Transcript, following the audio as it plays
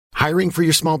Hiring for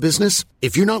your small business?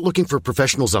 If you're not looking for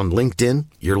professionals on LinkedIn,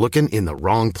 you're looking in the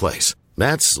wrong place.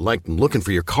 That's like looking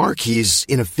for your car keys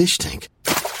in a fish tank.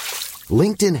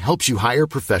 LinkedIn helps you hire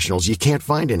professionals you can't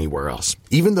find anywhere else,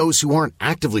 even those who aren't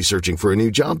actively searching for a new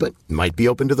job but might be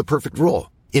open to the perfect role.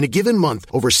 In a given month,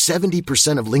 over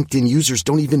 70% of LinkedIn users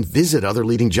don't even visit other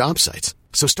leading job sites.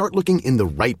 So start looking in the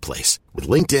right place. With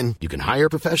LinkedIn, you can hire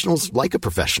professionals like a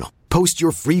professional. Post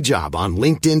your free job on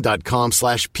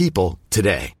linkedin.com/people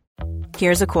today.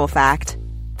 Here's a cool fact.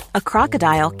 A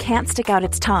crocodile can't stick out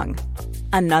its tongue.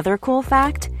 Another cool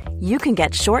fact, you can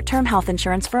get short-term health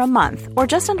insurance for a month or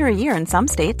just under a year in some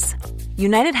states.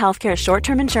 United Healthcare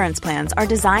short-term insurance plans are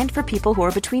designed for people who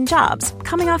are between jobs,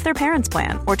 coming off their parents'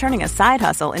 plan, or turning a side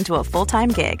hustle into a full-time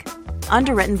gig.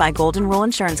 Underwritten by Golden Rule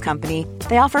Insurance Company,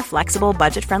 they offer flexible,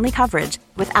 budget-friendly coverage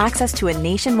with access to a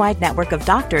nationwide network of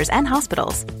doctors and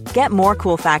hospitals. Get more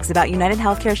cool facts about United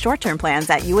Healthcare short-term plans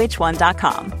at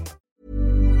uh1.com.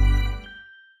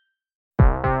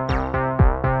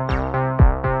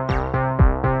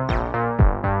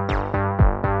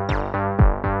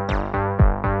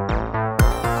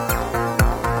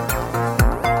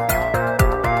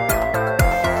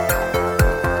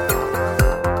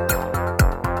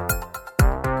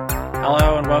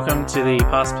 Welcome to the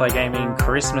Past Play Gaming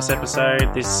Christmas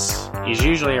episode. This is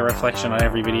usually a reflection on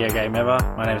every video game ever.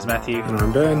 My name is Matthew. And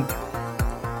I'm Ben.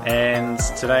 And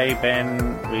today,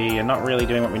 Ben, we are not really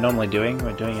doing what we're normally doing.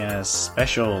 We're doing a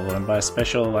special, and by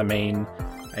special I mean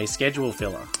a schedule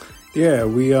filler. Yeah,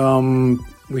 we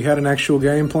had an actual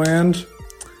game planned.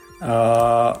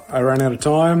 I ran out of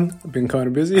time. I've been kind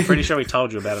of busy. I'm pretty sure we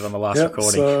told you about it on the last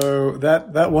recording. So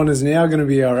that one is now going to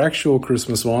be our actual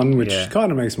Christmas one, which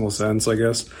kind of makes more sense, I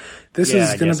guess. This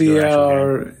is going to be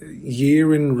our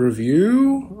year in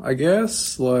review, I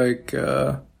guess.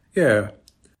 Our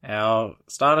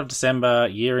start of December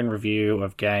year in review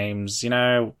of games. You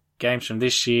know, games from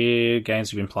this year,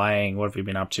 games we've been playing, what have we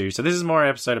been up to. So this is more an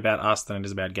episode about us than it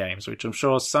is about games, which I'm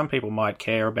sure some people might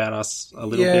care about us a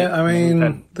little bit. Yeah, I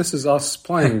mean, this is us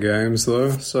playing games,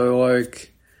 though. So,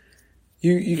 like,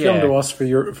 you come to us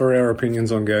for our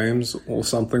opinions on games or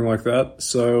something like that.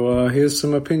 So here's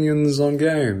some opinions on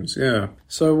games, yeah.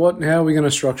 So how are we going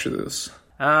to structure this?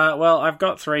 Well, I've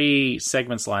got 3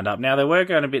 segments lined up. Now, there was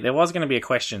going to be a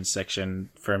questions section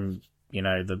from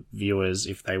the viewers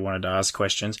if they wanted to ask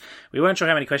questions. We weren't sure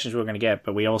how many questions we were going to get,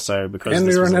 but we also, because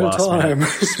this was a last minute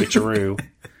switcheroo.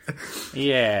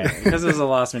 Because it was a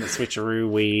last minute switcheroo,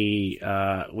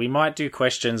 we might do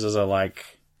questions as a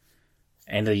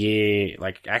end of the year,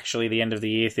 actually the end of the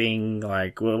year thing.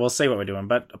 We'll see what we're doing.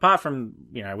 But apart from,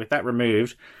 with that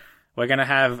removed, we're going to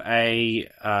have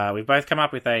we've both come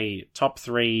up with a top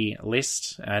 3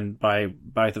 list, and by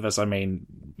both of us, I mean,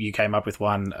 you came up with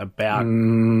one about 2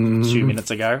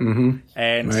 minutes ago. Mm-hmm.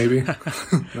 And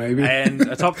Maybe. And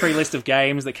a top 3 list of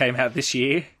games that came out this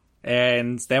year.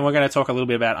 And then we're going to talk a little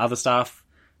bit about other stuff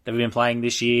that we've been playing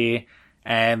this year.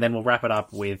 And then we'll wrap it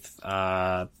up with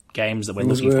games that we're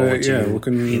looking forward to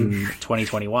in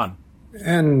 2021.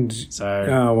 And, there's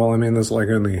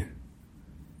only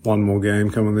one more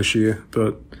game coming this year,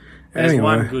 but there's anyway.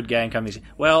 one good game coming this year.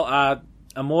 Well,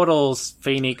 Immortals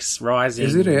Phoenix Rising.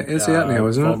 It's out now,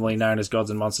 isn't it? Formerly known as Gods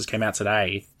and Monsters, came out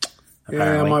today.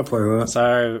 Apparently. Yeah, I might play that.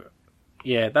 So,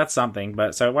 yeah, that's something.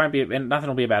 But so it won't be, nothing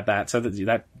will be about that. So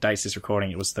that dates this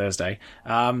recording. It was Thursday.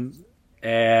 So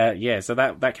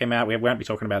that came out. We won't be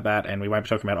talking about that, and we won't be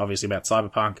talking about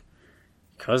Cyberpunk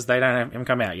because they haven't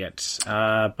come out yet.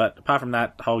 But apart from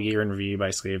that, whole year in review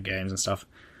basically of games and stuff.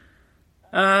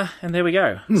 And there we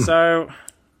go. So,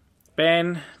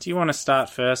 Ben, do you want to start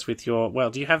first with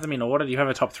do you have them in order? Do you have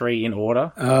a top 3 in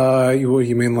order? What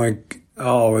you mean,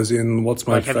 as in what's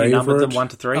my favorite? Have you numbered them 1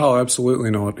 to 3? Oh,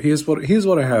 absolutely not. Here's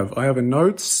what I have. I have a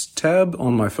notes tab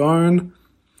on my phone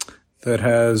that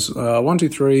has 1, 2,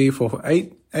 3, 4,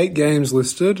 5, 8 games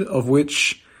listed, of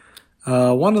which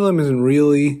one of them isn't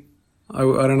really. I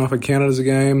don't know if I count it as a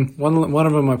game. One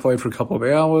of them I played for a couple of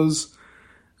hours.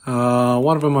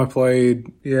 One of them I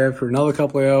played, for another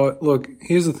couple of hours. Look,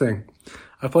 here's the thing.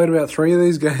 I played about 3 of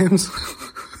these games.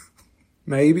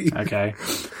 Maybe. Okay.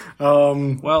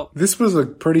 Well, this was a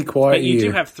pretty quiet year. But you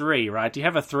do have 3, right? Do you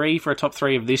have a 3 for a top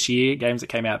 3 of this year, games that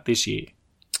came out this year?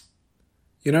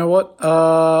 You know what?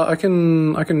 I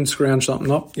can scrounge something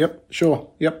up. Yep,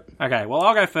 sure. Yep. Okay, well,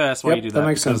 I'll go first while you do that. That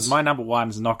makes sense. My number 1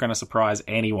 is not going to surprise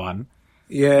anyone.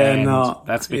 Yeah, no.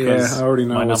 That's because I already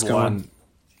know my what's number going 1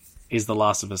 is The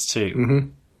Last of Us 2. Mm-hmm.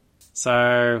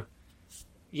 So,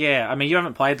 yeah, I mean, you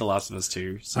haven't played The Last of Us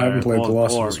 2. So, I haven't played The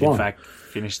Last of Us 1. in fact,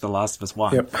 finished The Last of Us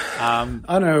 1. Yep.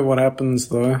 I know what happens,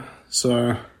 though,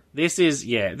 so... This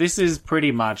is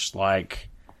pretty much like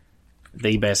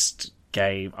the best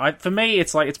game. For me,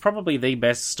 it's probably the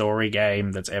best story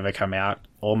game that's ever come out,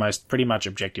 almost pretty much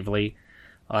objectively.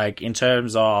 Like, in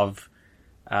terms of,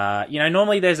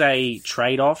 normally there's a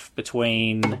trade-off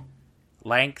between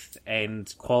length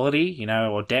and quality,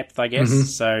 or depth, I guess. Mm-hmm.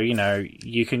 So,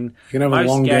 you can have a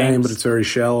long game, but it's very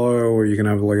shallow, or you can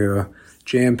have like a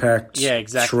jam-packed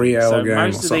 3-hour game.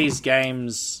 Most of these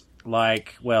games,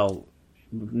 like,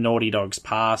 Naughty Dog's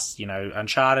past,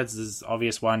 Uncharted's is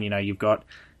obvious one. You've got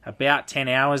about 10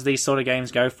 hours these sort of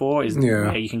games go for.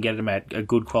 You can get them at a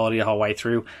good quality the whole way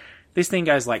through. This thing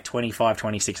goes like 25,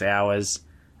 26 hours.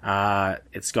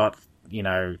 It's got,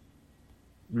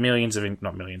 millions of...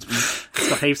 Not millions. It's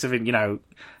got heaps of,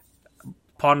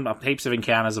 heaps of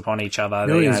encounters upon each other.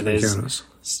 Millions of encounters.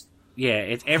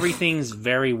 Yeah, everything's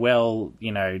very well,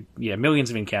 millions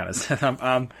of encounters.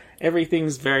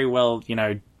 Everything's very well,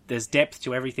 there's depth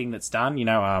to everything that's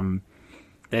done,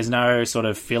 there's no sort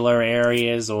of filler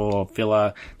areas or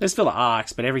there's filler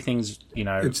arcs, but everything's,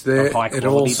 it's there. Of high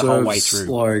quality the whole way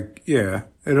through.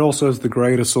 It also has the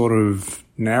greater sort of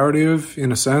narrative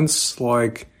in a sense,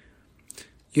 like,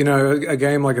 a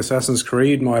game like Assassin's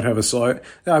Creed might have a side.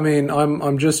 I mean,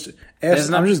 I'm just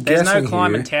guessing. There's no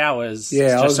climbing towers.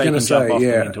 Yeah, I was going to say,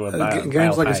 games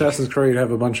games like Assassin's Creed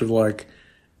have a bunch of like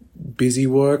busy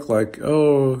work, like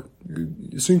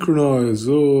synchronize,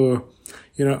 or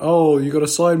you got a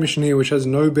side mission here which has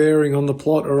no bearing on the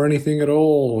plot or anything at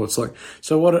all. It's like,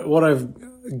 so what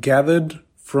I've gathered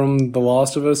from The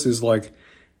Last of Us is like,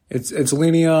 it's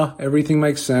linear, everything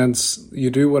makes sense, you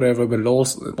do whatever, but it all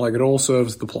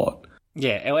serves the plot.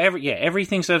 Yeah,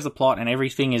 everything serves the plot, and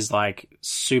everything is like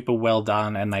super well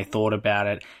done, and they thought about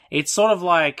it. It's sort of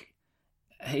like,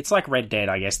 it's like Red Dead,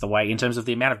 I guess, the way, in terms of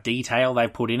the amount of detail they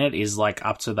put in it is like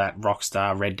up to that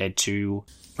Rockstar Red Dead 2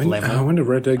 level. When did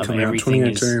Red Dead come out?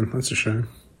 2018. That's a shame.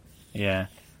 Yeah,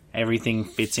 everything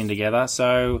fits in together.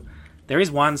 So there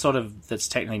is one sort of, that's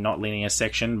technically not linear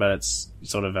section, but it's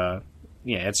sort of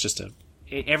it's just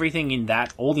everything in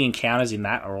that, all the encounters in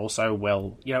that are also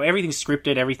everything's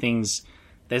scripted,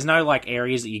 there's no like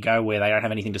areas that you go where they don't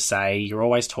have anything to say. You're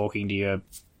always talking to your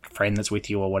friend that's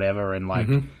with you or whatever, and like,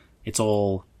 it's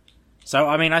all... So,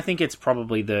 I mean, I think it's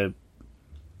probably the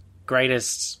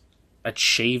greatest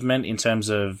achievement in terms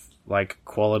of like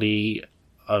quality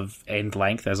of and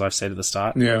length, as I've said at the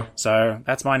start. Yeah. So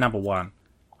that's my number one.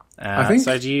 I think...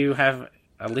 So do you have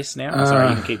a list now? Sorry,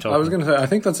 you can keep talking. I was going to say, I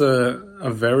think that's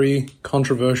a very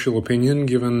controversial opinion,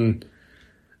 given...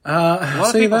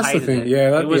 that's the thing. It.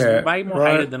 Yeah, it was way more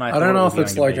hated than I thought. I don't know if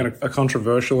it's like a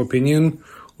controversial opinion,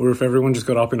 or if everyone just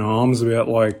got up in arms about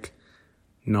like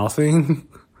nothing.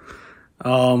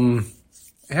 How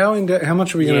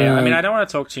much are we going to... Yeah, I mean, I don't want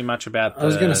to talk too much about the... I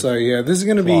was going to say, this is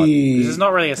going to be... This is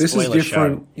not really a spoiler show. This is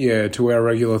different, to our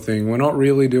regular thing. We're not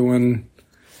really doing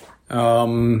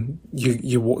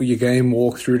your game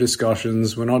walkthrough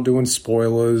discussions. We're not doing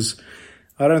spoilers.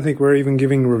 I don't think we're even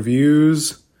giving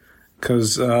reviews,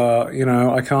 because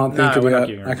I can't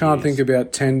think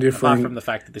about 10 different apart from the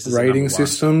fact that this is rating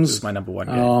systems. This is my number one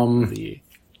game of the year.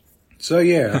 So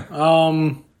you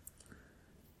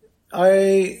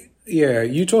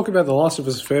talk about The Last of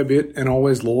Us a fair bit and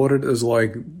always laud it as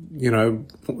like,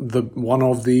 the one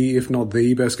of the, if not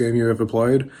the best game you ever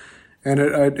played. And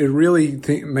it really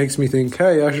makes me think,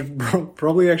 hey, I should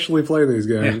probably actually play these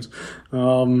games.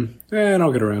 Yeah. And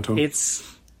I'll get around to them.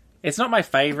 It's not my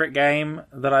favorite game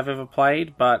that I've ever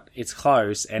played, but it's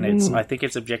close, and I think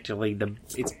it's objectively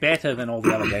it's better than all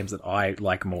the other games that I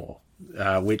like more.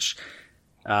 There's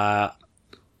gonna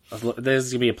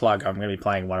be a plug. I'm gonna be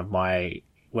playing one of my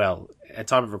at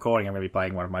time of recording, I'm gonna be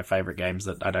playing one of my favorite games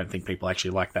that I don't think people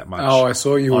actually like that much. Oh, I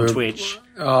saw you on Twitch.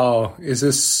 Oh, is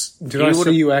this? Did I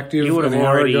see you active? You would have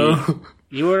already.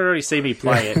 You would have already seen me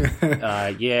play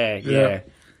it. Yeah.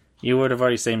 You would have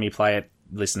already seen me play it,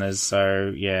 listeners.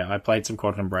 So yeah, I played some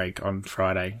Quantum Break on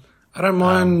Friday. I don't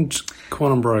mind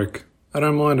Quantum Break. I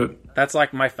don't mind it. That's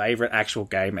like my favorite actual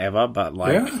game ever, but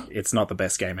it's not the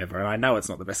best game ever, and I know it's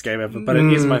not the best game ever, but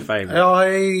it is my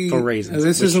favorite for reasons.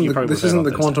 This isn't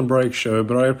the Quantum Break show,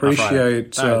 but I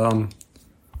appreciate I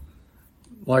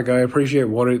appreciate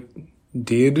what it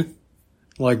did,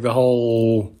 like the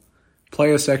whole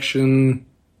player section,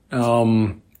 get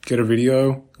a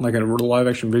video, like a live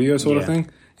action video sort of thing.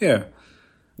 Yeah.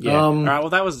 Yeah. All right. Well,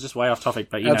 that was just way off topic,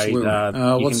 but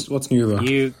what's new though?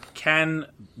 You can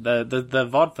the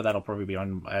VOD for that will probably be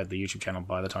on the YouTube channel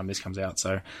by the time this comes out.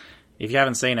 So if you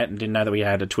haven't seen it and didn't know that we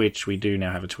had a Twitch, we do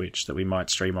now have a Twitch that we might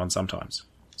stream on sometimes.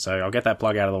 So I'll get that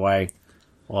plug out of the way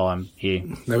while I'm here.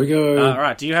 There we go. All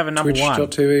right. Do you have a number one?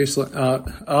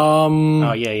 Twitch.tv.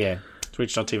 Oh yeah.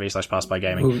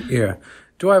 Twitch.tv/PassByGaming. Well, yeah.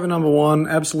 Do I have a number one?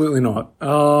 Absolutely not.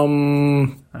 Oh,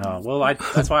 well,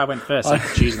 that's why I went first. I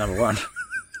could choose number one.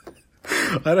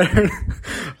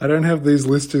 I don't have these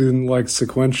listed in like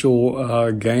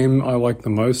sequential game I like the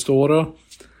most order.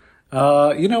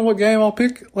 You know what game I'll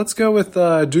pick? Let's go with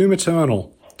Doom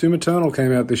Eternal. Doom Eternal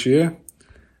came out this year.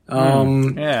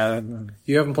 Yeah.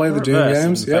 You haven't played the Doom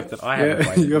games? Yep. I haven't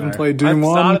played You haven't played Doom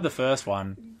 1? I started the first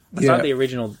one. I started the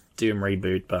original Doom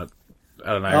reboot, but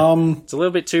I don't know. It's a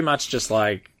little bit too much just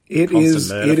like it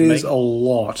is a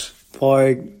lot.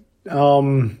 Like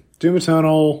Doom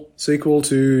Eternal, sequel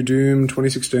to Doom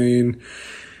 2016,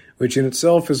 which in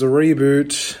itself is a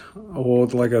reboot or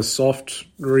like a soft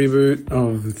reboot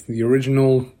of the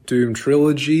original Doom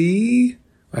trilogy,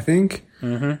 I think.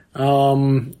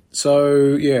 Mm-hmm. So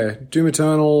yeah, Doom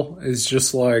Eternal is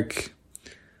just like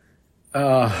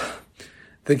the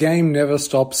game never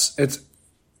stops. It's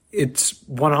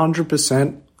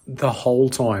 100% the whole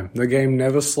time. The game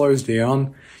never slows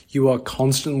down. You are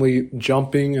constantly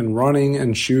jumping and running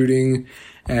and shooting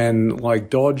and like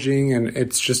dodging, and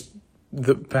it's just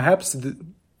not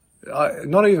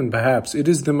even perhaps, it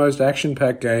is the most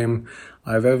action-packed game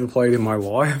I've ever played in my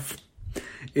life.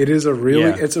 It is a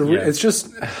really, it's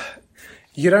just,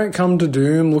 you don't come to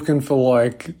Doom looking for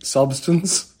like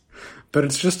substance, but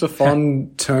it's just a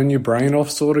fun turn your brain off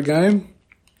sort of game.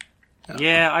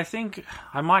 Yeah, I think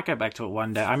I might go back to it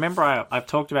one day. I remember I've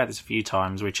talked about this a few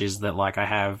times, which is that like I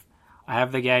have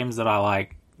the games that I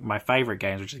like, my favorite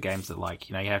games, which are games that like,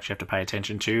 you know, you actually have to pay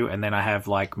attention to, and then I have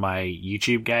like my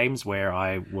YouTube games where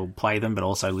I will play them but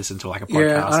also listen to like a podcast.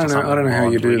 Yeah, I don't know how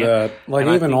you do that. Like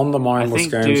and even on the mindless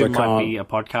games, I can't. Might be a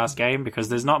podcast game because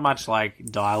there's not much like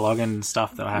dialogue and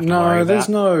stuff that I have to worry about. No, there's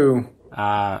no.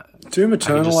 Doom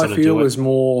Eternal, I feel, is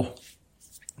more.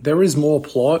 There is more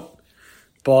plot,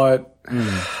 but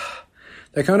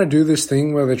they kind of do this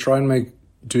thing where they try and make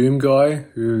Doom Guy,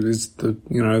 who is the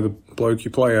bloke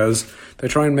you play as, they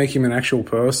try and make him an actual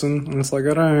person, and it's like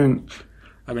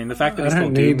I mean, the fact that he's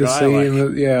called Doom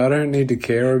Guy, I don't need to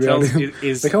care about him.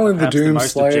 They call him the Doom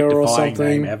Slayer or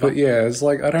something, but yeah, it's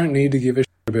like I don't need to give a shit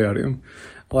about him.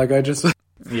 Like I just,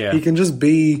 he can just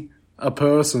be a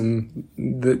person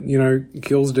that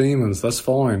kills demons. That's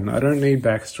fine. I don't need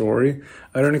backstory.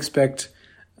 I don't expect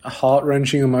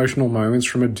heart-wrenching emotional moments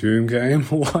from a Doom game.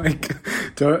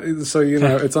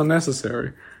 It's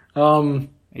unnecessary.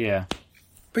 Yeah.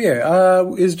 But yeah,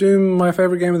 is Doom my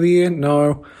favorite game of the year?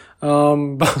 No.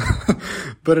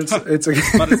 But it's but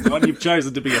it's the one you've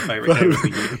chosen to be your favorite game of the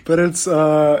year. But it's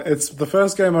the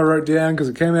first game I wrote down because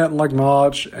it came out in like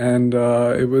March, and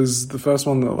it was the first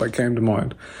one that like came to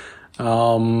mind.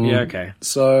 Okay.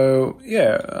 So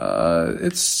yeah,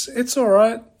 it's all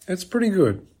right. It's pretty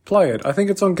good. Play it. I think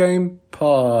it's on Game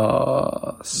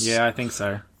Pass. Yeah, I think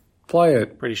so. Play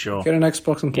it. Pretty sure. Get an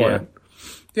Xbox and play it.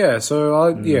 Yeah,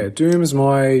 so Doom is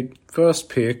my first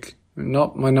pick,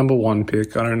 not my number one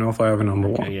pick. I don't know if I have a number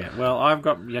one. Yeah. Well,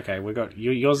 we got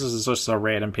yours is just a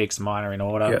random picks, mine are in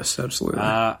order. Yes, absolutely.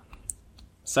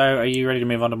 So are you ready to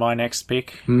move on to my next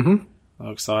pick? Mm-hmm.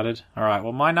 I'm excited. All right.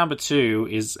 Well, my number 2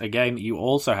 is a game that you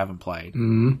also haven't played,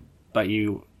 but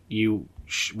you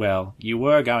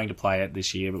were going to play it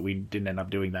this year, but we didn't end up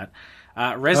doing that.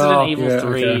 Resident Evil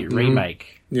 3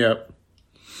 Remake. Yep.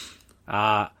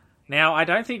 Now, I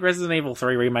don't think Resident Evil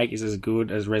 3 Remake is as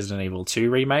good as Resident Evil 2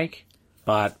 Remake,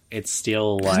 but it's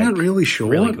still like Isn't it really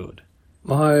short? Really good.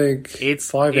 Like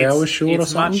it's 5 hours short or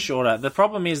something? It's much shorter. The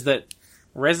problem is that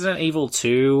Resident Evil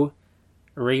 2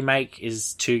 Remake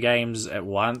is 2 games at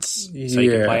once, so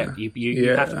you can play it.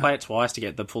 You have to play it twice to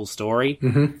get the full story.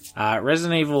 Mm-hmm.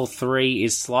 Resident Evil 3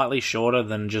 is slightly shorter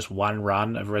than just one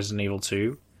run of Resident Evil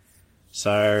 2,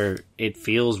 so it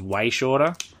feels way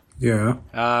shorter.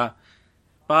 Yeah.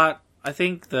 But I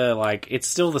think it's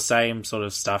still the same sort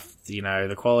of stuff.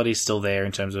 The quality's still there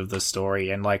in terms of the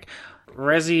story, and like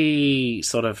Resi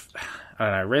sort of, I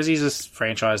don't know. Resi's a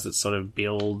franchise that sort of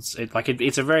builds it. Like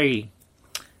it's a very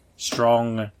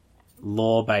strong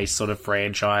lore-based sort of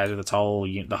franchise with the whole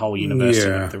universe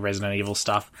of the Resident Evil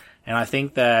stuff. And I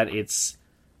think that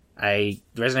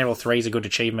Resident Evil 3 is a good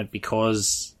achievement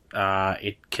because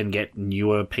it can get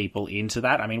newer people into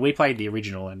that. I mean, we played the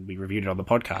original and we reviewed it on the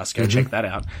podcast. Go check that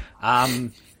out.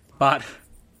 But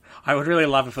I would really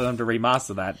love it for them to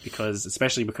remaster that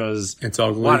especially because it's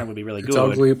ugly. One, it would be really good. It's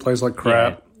ugly. It plays like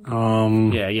crap.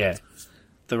 Yeah.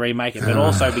 The remake it, but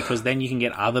also because then you can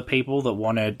get other people that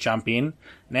want to jump in.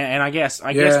 Now, and I guess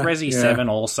Resi 7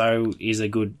 also is a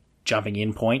good jumping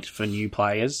in point for new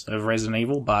players of Resident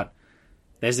Evil, but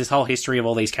there's this whole history of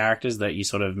all these characters that you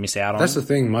sort of miss out on. That's the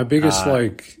thing. My biggest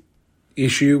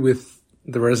issue with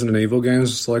the Resident Evil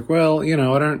games, it's like, well,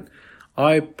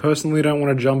 I personally don't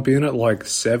want to jump in at like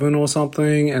 7 or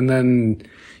something, and then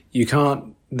you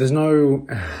can't,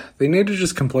 they need to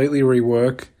just completely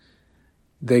rework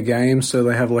their game so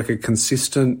they have like a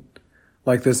consistent,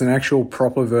 like there's an actual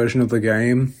proper version of the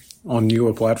game on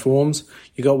newer platforms.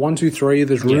 You got 1, 2, 3,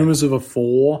 there's rumors of a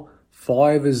 4,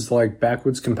 5 is like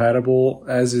backwards compatible,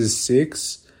 as is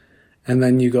 6, and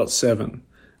then you got 7.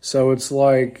 So it's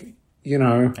like,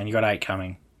 And you got 8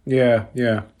 coming.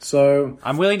 Yeah. So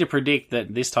I'm willing to predict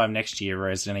that this time next year,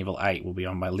 Resident Evil 8 will be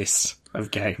on my list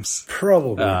of games.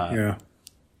 Probably, yeah.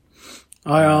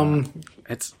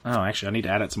 Actually, I need to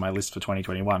add it to my list for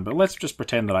 2021, but let's just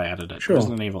pretend that I added it. Sure.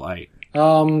 Resident Evil 8. Yeah.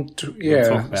 We'll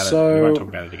talk about it. We won't talk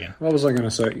about it again. What was I going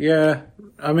to say? Yeah.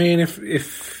 I mean, if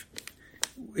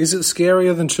is it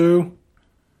scarier than 2?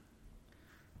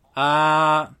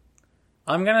 I'm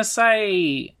going to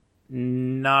say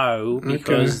no,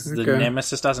 because the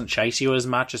Nemesis doesn't chase you as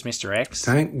much as Mr. X.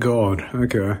 Thank God.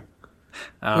 Okay.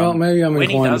 Well, maybe I'm inclined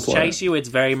to play. When he does chase you, it's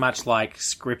very much like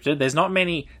scripted.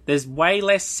 There's way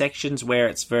less sections where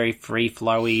it's very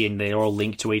free-flowy and they're all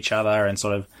linked to each other and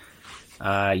sort of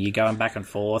you're going back and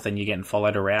forth and you're getting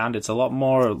followed around. It's a lot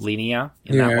more linear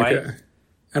in that way. Okay.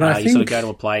 And I think you sort of go to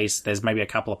a place, there's maybe a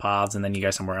couple of paths, and then you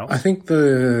go somewhere else. I think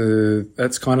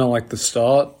that's kind of like the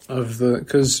start of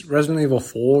because Resident Evil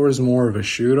 4 is more of a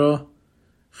shooter,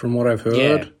 from what I've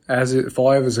heard. Yeah.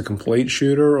 5 is a complete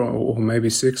shooter, or maybe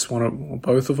 6, one or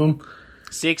both of them.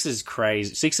 6 is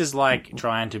crazy. 6 is like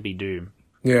trying to be Doom.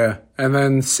 Yeah, and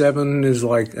then 7 is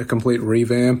like a complete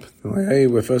revamp. Like, hey,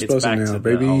 we're first person now,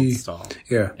 baby. The old style.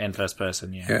 Yeah, and first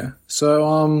person. Yeah. Yeah.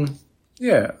 So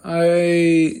yeah,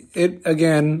 we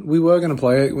were going to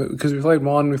play it because we played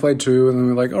 1, we played 2, and then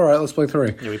we were like, all right, let's play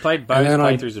 3. Yeah, we played both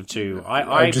playthroughs of 2.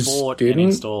 I bought and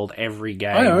installed every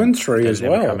game. I own 3 as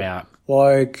well. Come out.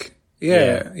 Like,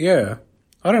 yeah.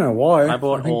 I don't know why. I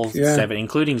bought all 7,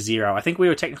 including 0. I think we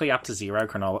were technically up to 0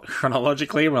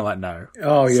 chronologically, and we're like, no.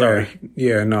 Oh, yeah. Sorry.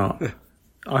 Yeah, no.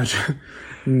 I do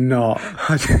not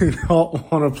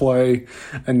want to play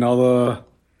another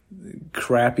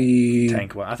crappy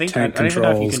tank one. I don't even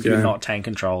know if you can do not tank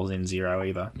controls in 0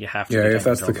 either. You have to. Yeah, if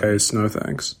that's the case, no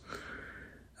thanks.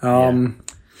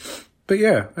 But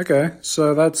yeah, okay.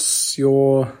 So that's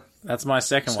my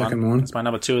second one. It's my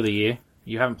number 2 of the year.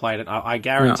 You haven't played it. I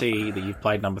guarantee that you've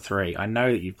played number 3. I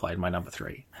know that you've played my number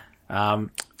 3. But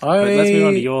let's move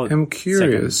on to your am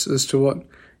curious as to what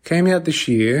came out this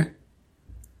year.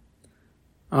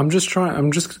 I'm just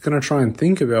going to try and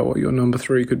think about what your number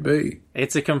 3 could be.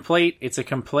 It's a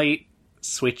complete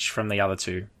switch from the other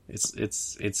 2.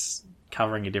 It's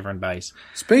covering a different base.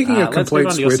 Speaking of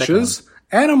complete switches,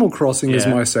 Animal Crossing is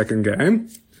my second game.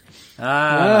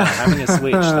 Having a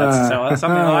Switch. That's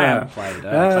something I haven't played.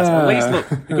 At least, look,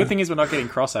 the good thing is we're not getting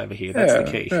crossover here. That's the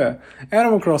key. Yeah.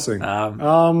 Animal Crossing.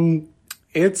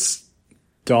 It's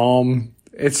dumb.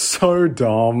 It's so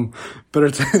dumb, but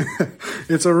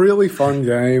it's a really fun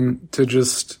game to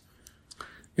just.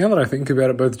 Now that I think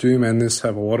about it, both Doom and this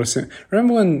have a lot of sense.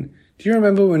 Do you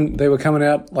remember when they were coming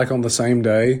out like on the same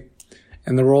day,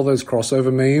 and there were all those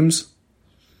crossover memes?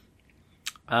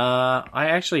 I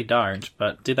actually don't,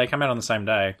 but did they come out on the same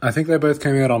day? I think they both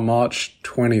came out on March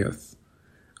 20th.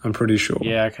 I'm pretty sure.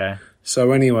 Yeah, okay.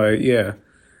 So anyway, yeah.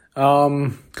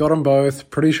 Got them both.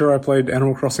 Pretty sure I played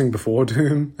Animal Crossing before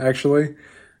Doom, actually.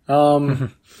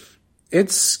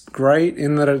 It's great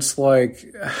in that it's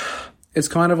like, it's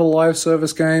kind of a live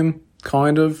service game,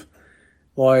 kind of.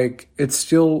 Like, it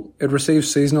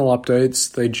receives seasonal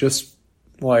updates.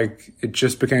 It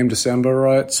just became December,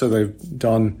 right? So they've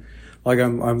done, like,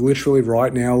 I'm literally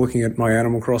right now looking at my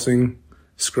Animal Crossing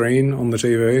screen on the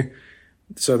TV.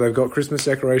 So they've got Christmas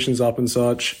decorations up and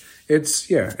such. It's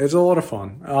a lot of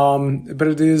fun. But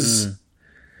it is,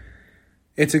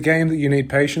 it's a game that you need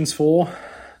patience for.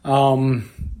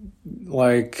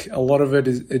 Like, a lot of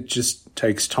it just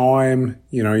takes time.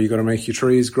 You know, you got to make your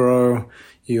trees grow.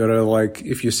 You got to, like,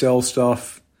 if you sell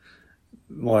stuff,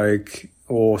 like,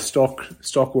 or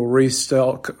stock will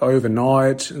restock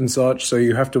overnight and such. So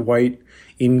you have to wait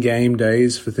in-game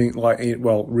days for things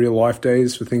real life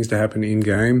days for things to happen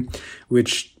in-game,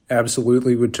 which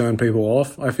absolutely would turn people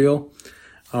off, I feel.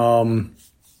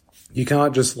 You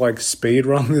can't just like speed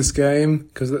run this game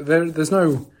because there's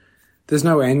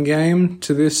no end game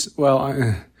to this.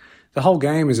 Well, the whole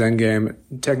game is end game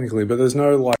technically, but there's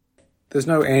no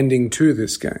ending to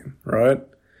this game, right?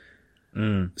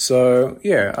 So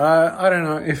yeah, I don't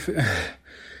know if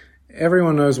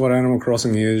everyone knows what Animal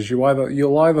Crossing is. You'll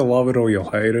either love it or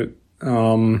you'll hate it.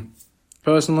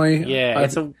 Personally,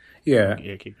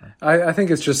 keep going. I think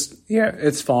it's just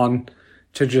it's fun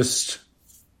to just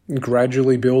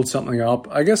gradually build something up.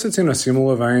 I guess it's in a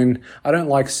similar vein. I don't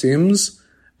like Sims,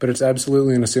 but it's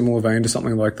absolutely in a similar vein to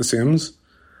something like The Sims.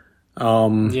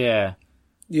 Yeah,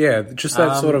 just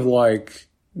that sort of like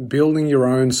building your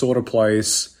own sort of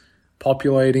place,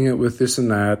 populating it with this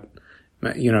and that,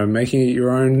 you know, making it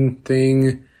your own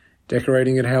thing,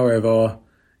 decorating it however,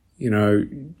 you know,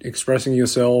 expressing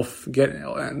yourself,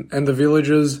 and the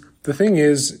villages. The thing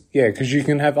is, because you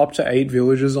can have up to 8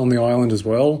 villages on the island as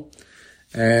well,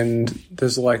 and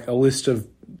there's like a list of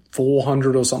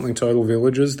 400 or something total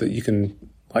villages that you can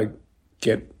like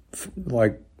get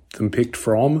like them picked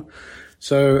from.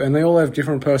 So, and they all have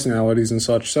different personalities and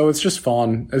such. So it's just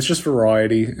fun. It's just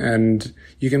variety, and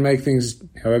you can make things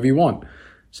however you want.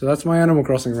 So that's my Animal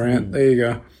Crossing rant. There you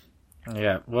go.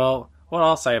 Yeah. Well, what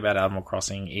I'll say about Animal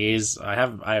Crossing is I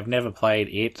have never played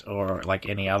it or like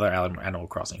any other Animal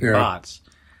Crossing, but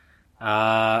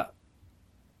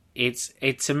it's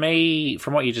to me,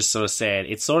 from what you just sort of said,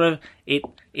 it's sort of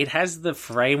it has the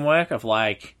framework of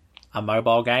like a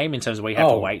mobile game in terms of where you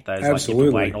have to wait those like you've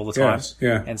been waiting all the time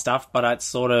and stuff, but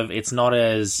it's not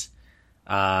as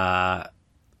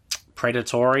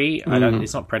predatory.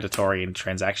 It's not predatory in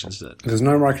transactions. There's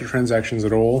no microtransactions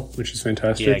at all, which is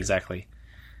fantastic. Yeah, exactly.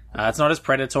 It's not as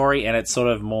predatory, and it's sort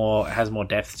of has more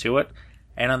depth to it.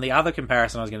 And on the other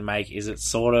comparison I was going to make is it's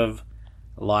sort of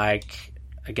like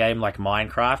a game like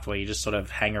Minecraft, where you just sort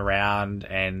of hang around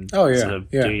and sort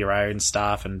of do your own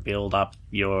stuff and build up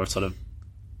your sort of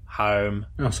home.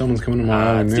 Oh, someone's coming to my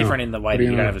island It's now. different in the way that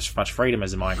you don't have as much freedom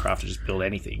as in Minecraft to just build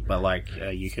anything, but like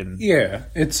you can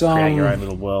it's create your own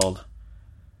little world.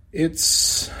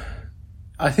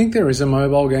 I think there is a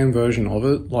mobile game version of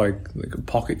it, like a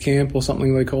Pocket Camp or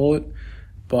something they call it.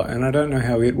 And I don't know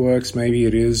how it works. Maybe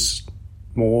it is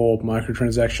more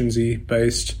microtransactions-y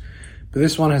based. But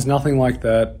this one has nothing like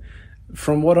that.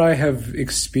 From what I have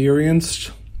experienced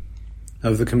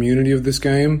of the community of this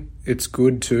game, it's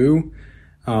good too.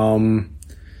 Because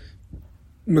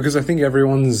I think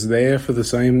everyone's there for the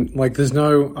same, like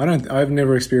I've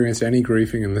never experienced any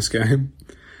griefing in this game.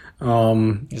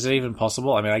 Is it even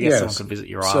possible? I mean, I guess someone could visit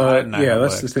your island.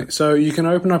 That's the thing. So you can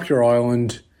open up your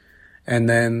island, and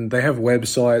then they have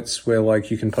websites where like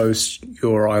you can post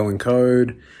your island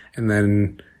code, and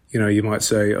then, you know, you might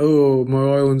say, oh,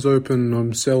 my island's open,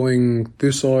 I'm selling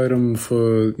this item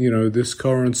for, you know, this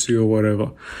currency or whatever.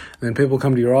 And then people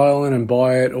come to your island and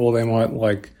buy it, or they might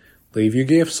like leave you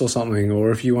gifts or something,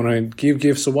 or if you want to give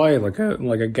gifts away, like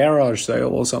a garage sale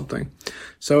or something.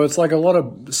 So it's like a lot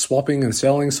of swapping and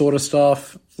selling sort of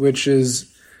stuff, which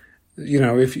is, you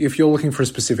know, if you're looking for a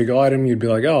specific item, you'd be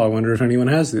like, oh, I wonder if anyone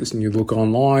has this. And you'd look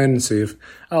online and see if,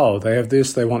 oh, they have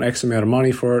this, they want X amount of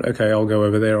money for it. Okay, I'll go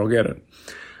over there, I'll get it.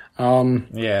 So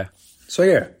yeah,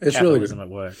 it's Capitalism really good. at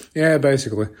work. Yeah,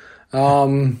 basically.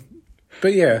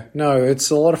 But yeah, no, it's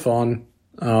a lot of fun.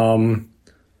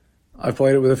 I've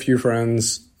played it with a few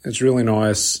friends. It's really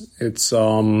nice. It's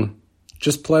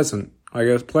just pleasant. I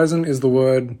guess pleasant is the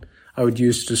word I would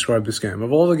use to describe this game.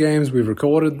 Of all the games we've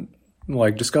recorded,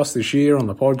 like discussed this year on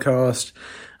the podcast,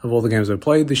 of all the games I've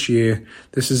played this year,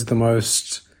 this is the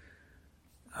most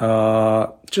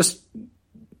just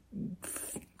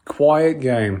quiet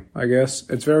game, I guess.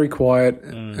 It's very quiet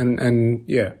and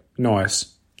yeah,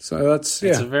 nice. So that's,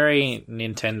 yeah. It's a very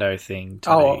Nintendo thing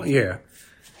to me. Yeah.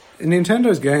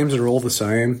 Nintendo's games are all the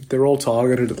same. They're all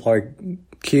targeted at like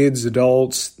kids,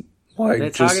 adults. Like they're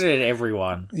targeted at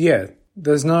everyone. Yeah.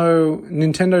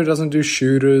 Nintendo doesn't do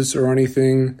shooters or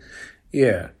anything.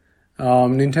 Yeah.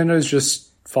 Nintendo's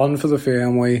just fun for the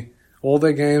family. All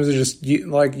their games are just,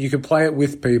 you can play it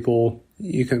with people.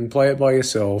 You can play it by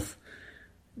yourself.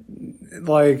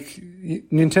 Like,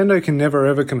 Nintendo can never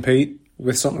ever compete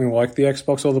with something like the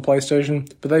Xbox or the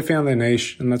PlayStation, but they found their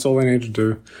niche, and that's all they need to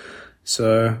do.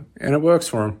 So, and it works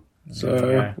for them.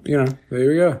 So, you know, there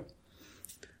we go.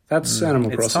 That's Animal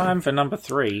Crossing. It's time for number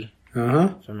 3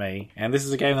 for me. And this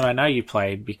is a game that I know you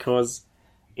played because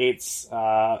it's,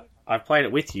 I've played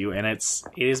it with you, and it's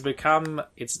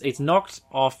knocked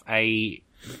off a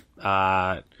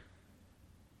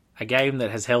game that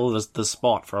has held the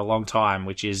spot for a long time,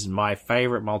 which is my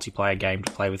favourite multiplayer game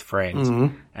to play with friends,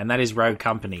 and that is Rogue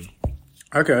Company.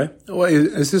 Okay. Wait,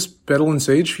 is this Battle and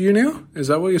Siege for you now? Is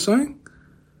that what you're saying?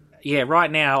 Yeah, right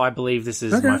now I believe this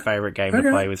is my favourite game to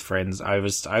play with friends over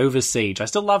Siege. I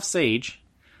still love Siege,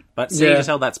 but Siege has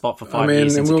held that spot for 5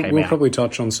 years since it came we'll out. probably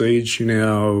touch on Siege, you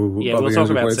know. Yeah, we'll talk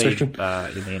about Siege in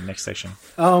the next section.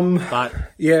 But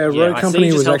Rogue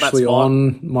Company was actually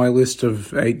on my list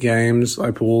of 8 games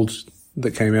I pulled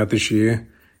that came out this year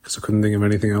because I couldn't think of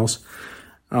anything else.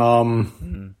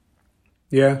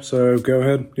 Yeah, so go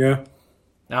ahead. Yeah.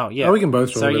 Oh, yeah. Oh, we can both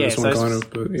talk So, about yeah, this one, so- kind of,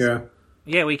 but yeah.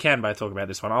 Yeah, we can both talk about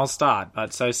this one. I'll start.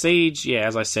 But so Siege, yeah,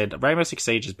 as I said, Rainbow Six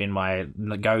Siege has been my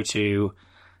go-to,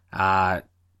 multiplayer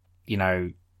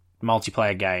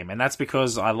game. And that's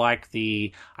because I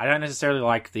don't necessarily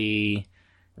like the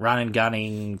run and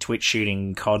gunning, twitch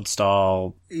shooting, COD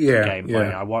style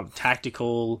gameplay. Yeah. I want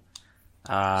tactical,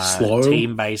 Slow.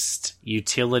 team-based,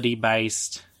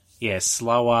 utility-based,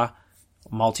 slower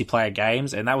multiplayer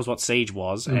games. And that was what Siege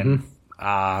was. And,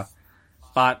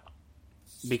 but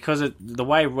because the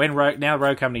way when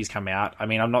Rogue Company's come out, I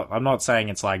mean, I'm not saying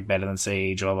it's like better than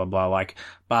Siege or blah blah blah,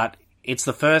 but it's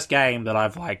the first game that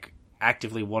I've like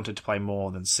actively wanted to play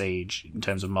more than Siege in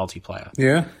terms of multiplayer.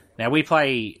 Yeah. Now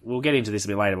we'll get into this a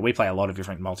bit later, but we play a lot of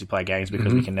different multiplayer games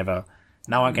because no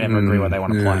one can ever agree what they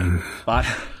want to play. But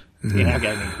in our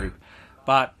gaming group,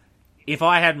 but if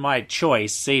I had my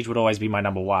choice, Siege would always be my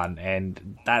number one,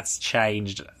 and that's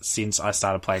changed since I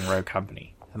started playing Rogue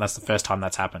Company, and that's the first time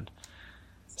that's happened.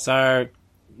 So,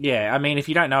 yeah, I mean, if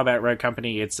you don't know about Rogue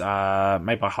Company, it's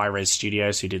made by Hi-Rez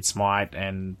Studios, who did Smite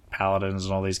and Paladins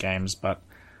and all these games, but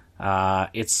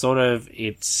it's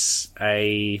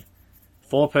a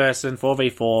 4-person,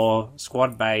 4v4,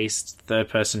 squad-based,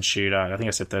 third-person shooter. I think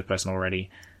I said third-person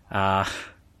already. And,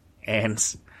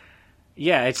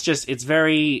 yeah, it's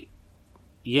very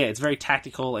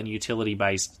tactical and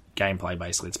utility-based gameplay,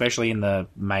 basically, especially in the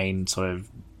main sort of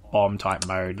bomb type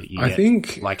mode that you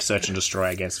get, like search and destroy,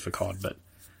 I guess, for COD. But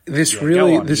this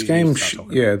game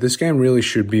really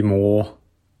should be more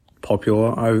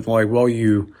popular. I like while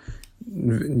you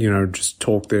just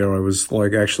talked there, I was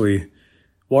like, actually,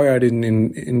 why I didn't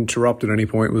interrupt at any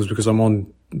point was because I'm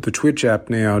on the Twitch app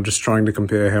now, just trying to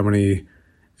compare how many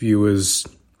viewers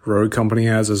Rogue Company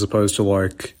has as opposed to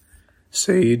like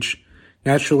Siege.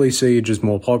 Naturally, Siege is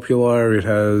more popular. It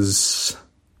has,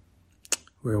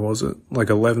 where was it? Like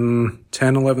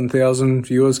 11,000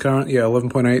 viewers current. Yeah,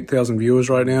 11.8 thousand viewers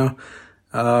right now.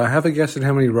 Have a guess at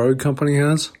how many Rogue Company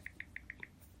has?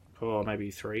 Oh, maybe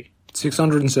 3.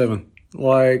 607.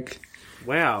 Like,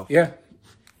 wow. Yeah.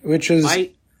 Which is...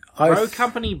 Rogue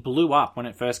Company blew up when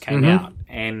it first came out,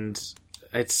 and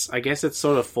I guess it's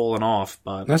sort of fallen off,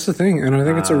 but... That's the thing, and I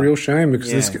think it's a real shame,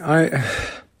 because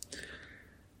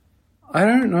I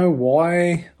don't know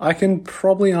why. I can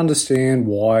probably understand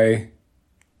why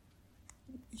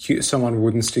someone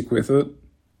wouldn't stick with it,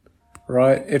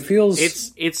 right? It feels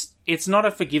it's not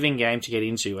a forgiving game to get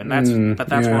into, and that's what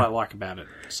I like about it.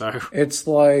 So it's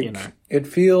like it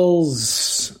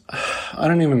feels. I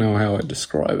don't even know how I'd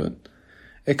describe it.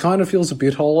 It kind of feels a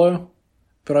bit hollow,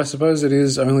 but I suppose it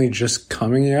is only just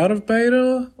coming out of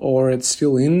beta, or it's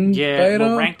still in beta.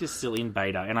 Well, Ranked is still in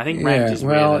beta, and I think Ranked is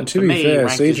where... to be fair,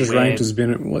 Siege's Ranked has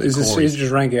been... Is this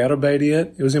Siege's Rank out of beta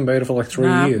yet? It was in beta for like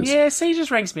 3 years. Yeah, Siege's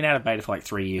Rank's been out of beta for like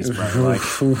 3 years, bro. Like,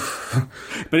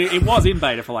 but it was in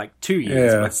beta for like 2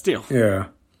 years, but still. Yeah.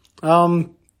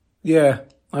 Yeah,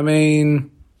 I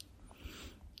mean...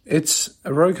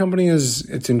 Rogue Company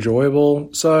it's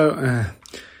enjoyable, so...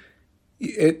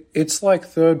 It's like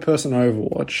third-person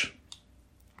Overwatch.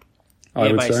 I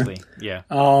would basically, say. Yeah.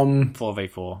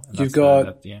 4v4. You've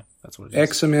got that's what it is.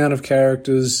 X amount of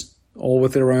characters, all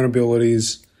with their own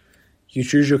abilities. You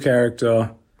choose your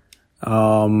character.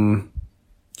 You've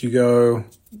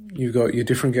got your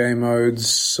different game modes.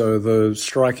 So the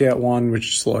strikeout one,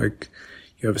 which is like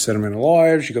you have a set amount of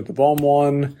lives. You got the bomb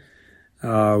one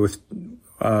with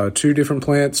 2 different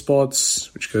plant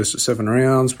spots, which goes to 7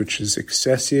 rounds, which is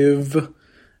excessive,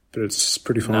 but it's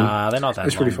pretty fun. Nah, they're not that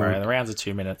it's long, pretty fun. bro. The rounds are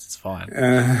 2 minutes. It's fine.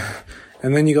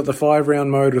 And then you got the 5-round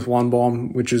mode with 1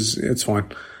 bomb, it's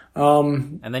fine.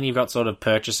 And then you've got sort of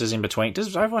purchases in between.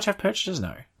 Does Overwatch have purchases?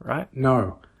 No, right?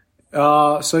 No.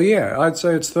 So yeah, I'd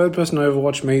say it's third-person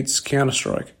Overwatch meets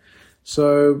Counter-Strike.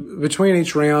 So between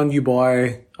each round, you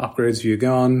buy upgrades for your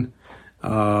gun,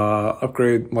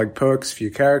 upgrade like perks for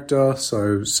your character.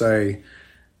 So say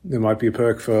there might be a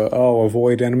perk for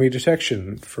avoid enemy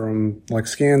detection from like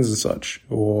scans and such,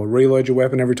 or reload your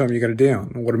weapon every time you get it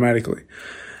down automatically.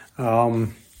 So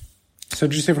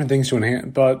just different things to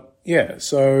enhance. But yeah,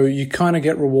 so you kind of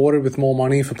get rewarded with more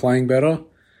money for playing better,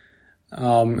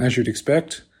 as you'd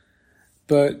expect.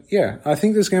 But yeah, I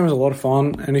think this game is a lot of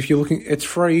fun, and if you're looking, it's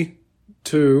free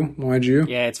too, mind you.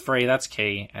 Yeah, it's free. That's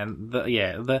key. And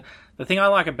the thing I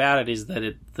like about it is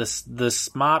that the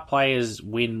smart players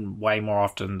win way more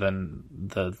often than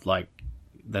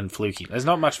fluky. There's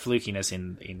not much flukiness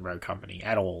in Rogue Company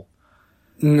at all.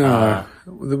 No,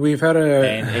 we've had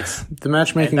the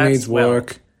matchmaking needs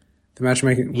work. The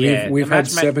matchmaking, we've had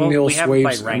 7-0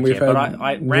 sweeps, and we've had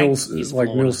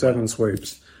 0-7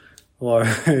 sweeps.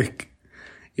 Like,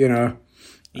 you know.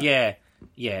 Yeah.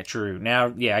 Yeah, true.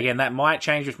 Now, yeah, again, that might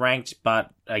change with ranked,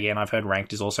 but again, I've heard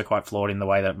ranked is also quite flawed in the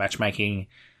way that matchmaking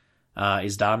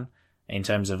is done. In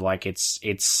terms of like,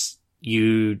 it's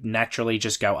you naturally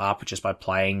just go up just by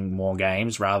playing more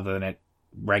games rather than it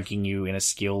ranking you in a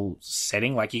skill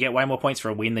setting. Like, you get way more points for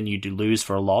a win than you do lose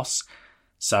for a loss.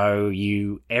 So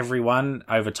everyone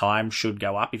over time should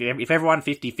go up. If everyone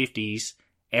 50-50s,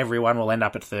 everyone will end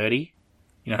up at 30.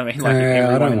 You know what I mean? Like, if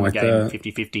everyone in the game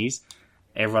 50-50s,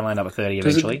 everyone will end up at 30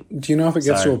 eventually. Do you know if it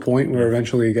gets to a point where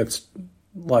eventually it gets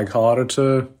like harder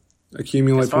to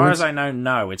accumulate points? As far as I know,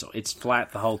 no. It's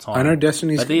flat the whole time. I know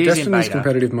Destiny's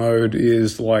competitive mode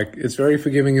is like, it's very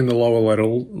forgiving in the lower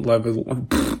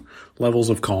levels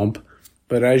of comp,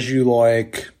 but as you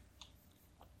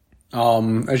get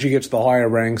to the higher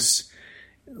ranks,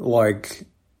 like,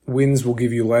 wins will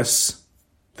give you less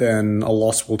than a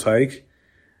loss will take,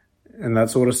 and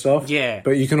that sort of stuff. Yeah.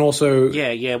 But you can also...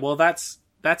 Yeah. Well, that's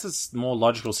a more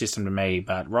logical system to me,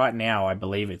 but right now I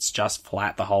believe it's just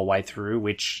flat the whole way through,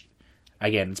 which,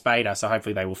 again, it's beta, so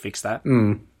hopefully they will fix that.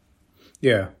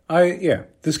 Yeah.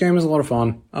 This game is a lot of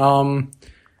fun.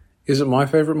 Is it my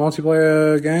favorite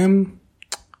multiplayer game?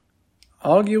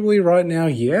 Arguably right now,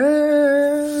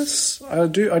 yes. I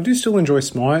do still enjoy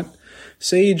Smite.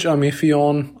 Siege, I'm iffy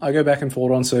on. I go back and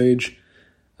forth on Siege.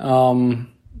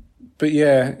 But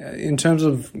yeah, in terms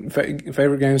of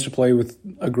favorite games to play with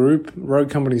a group,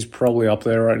 Rogue Company's probably up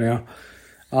there right now.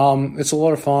 It's a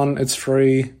lot of fun. It's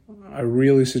free. I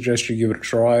really suggest you give it a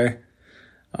try.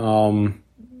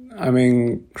 I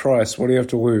mean, Christ, what do you have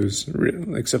to lose?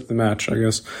 Except the match, I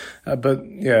guess. But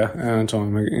yeah, and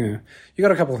time. Yeah. You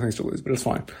got a couple of things to lose, but it's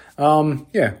fine.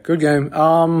 Yeah, good game.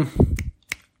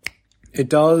 It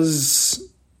does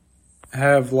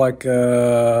have like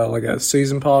a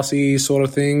season passy sort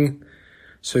of thing.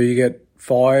 So you get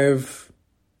 5,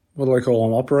 what do they call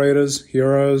them? Operators?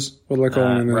 Heroes? What do they call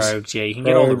them in this? Rogues, yeah. You can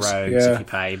get all the rogues if you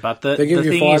pay. But they give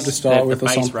you 5 to start with or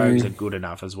something. The base rogues are good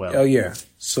enough as well. Oh, yeah.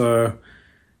 So,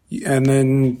 and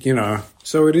then,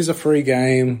 so it is a free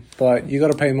game, but you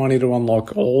got to pay money to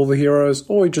unlock all the heroes,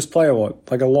 or you just play a lot.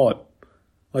 Like a lot.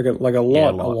 Like a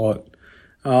lot.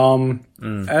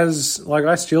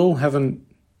 I still haven't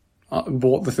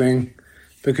bought the thing.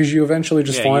 Because you eventually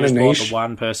just find a niche. The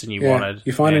one person you wanted.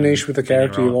 You find a niche with a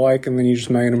character you like, and then you just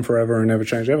main them forever and never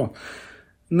change ever.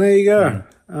 And there you go.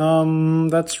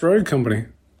 That's Rogue Company.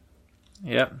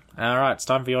 Yep. All right, it's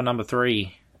time for your number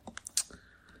 3.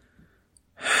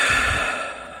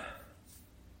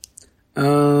 Can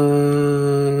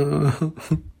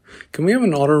we have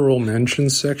an honorable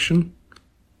mentions section?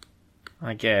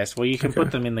 I guess. Well, you can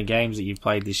put them in the games that you've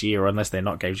played this year, or unless they're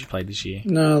not games you played this year.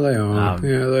 No, they are.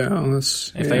 They are.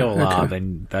 If they all are,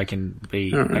 then they can be.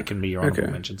 That can be your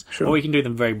honorable mentions. Sure. Or we can do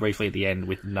them very briefly at the end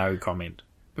with no comment,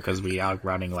 because we are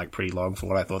running like pretty long for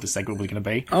what I thought this segment was going to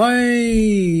be.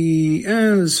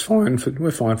 It's fine. We're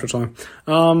fine for time.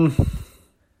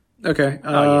 Okay.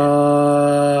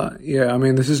 Yeah. I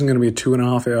mean, this isn't going to be a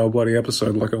 2.5 hour bloody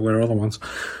episode like all their other ones.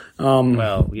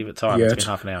 Well, give it time. It's been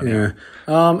half an hour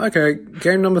now. Okay,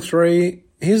 game number 3.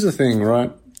 Here's the thing,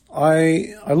 right?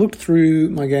 I looked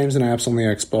through my games and apps on the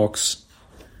Xbox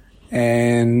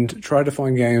and tried to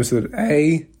find games that,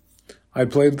 I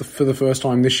played for the first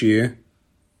time this year,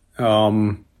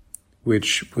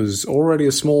 which was already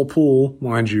a small pool,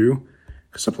 mind you,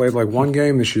 because I played like one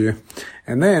game this year.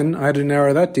 And then I had to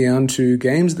narrow that down to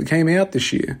games that came out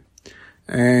this year.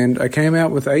 And I came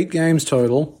out with 8 games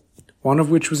total, one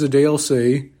of which was a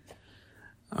DLC.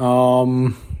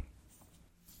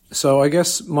 So I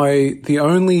guess the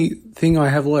only thing I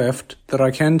have left that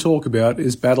I can talk about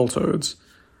is Battletoads.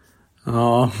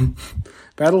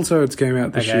 Battletoads came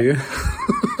out this year.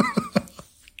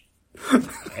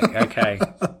 Okay.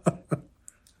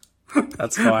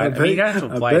 That's fine. You don't have to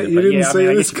play it, you didn't see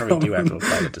I this guess you probably do have to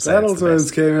play it to say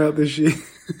Battletoads came out this year.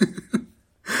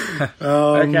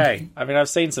 Okay. I mean, I've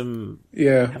seen some...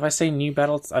 Yeah. Have I seen new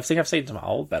Battles? I've seen some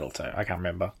old Battletoads. I can't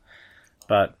remember.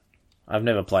 But I've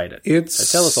never played it.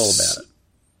 So tell us all about it.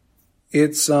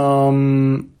 It's, so...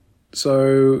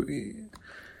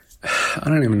 I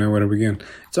don't even know where to begin.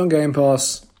 It's on Game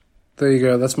Pass. There you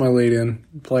go. That's my lead-in.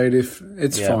 Play it if...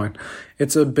 It's fine.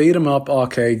 It's a beat-em-up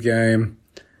arcade game.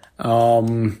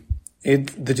 The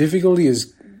difficulty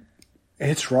is...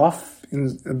 It's rough.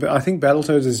 I think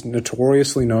Battletoads is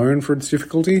notoriously known for its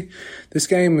difficulty. This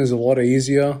game is a lot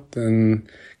easier than...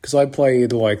 Because I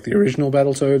played, like, the original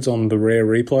Battletoads on the Rare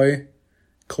Replay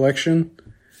collection.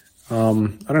 I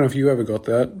don't know if you ever got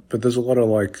that, but there's a lot of,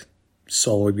 like,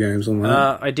 solid games on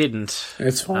that. I didn't.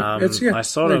 It's fine. I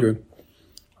sort of... good.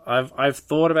 I've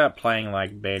thought about playing,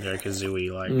 like,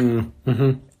 Banjo-Kazooie, like...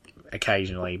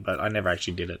 occasionally, but I never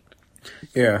actually did it.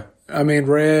 Yeah. I mean,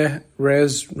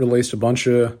 Rare's released a bunch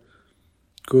of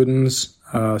good ones.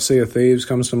 Sea of Thieves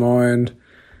comes to mind.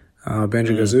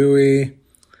 Banjo-Kazooie.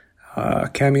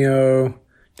 Cameo.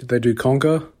 Did they do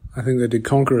Conker? I think they did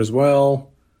Conker as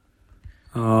well.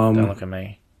 Don't look at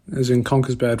me. As in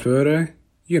Conker's Bad Fur Day.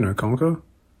 You know Conker.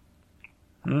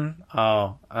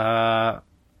 Oh,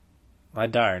 I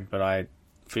don't, but I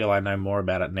feel I know more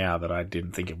about it now that I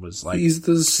didn't think it was like He's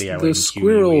the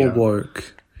squirrel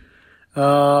bloke.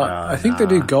 I think they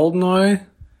did GoldenEye,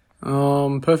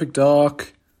 Perfect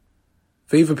Dark,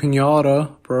 Viva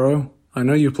Pinata, bro. I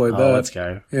know you played that. Let's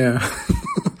go. Yeah.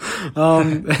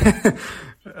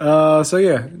 So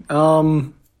yeah,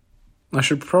 I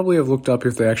should probably have looked up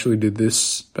if they actually did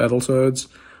this Battletoads.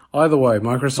 Either way,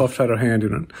 Microsoft had a hand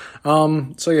in it.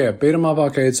 So yeah, beat 'em up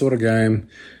arcade sort of game.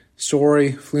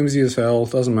 Story, flimsy as hell,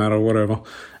 doesn't matter, whatever.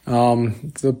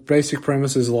 The basic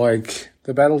premise is like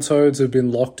the Battletoads have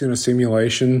been locked in a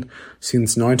simulation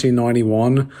since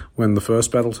 1991 when the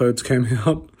first Battletoads came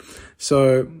out.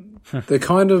 So they're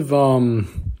kind of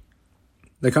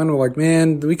like,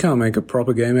 man, we can't make a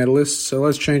proper game out of this, so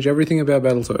let's change everything about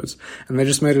Battletoads. And they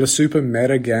just made it a super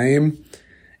meta game.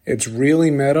 It's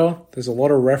really meta. There's a lot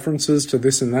of references to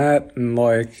this and that, and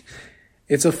like,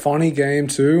 it's a funny game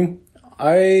too.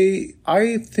 I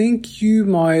think you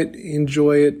might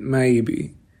enjoy it,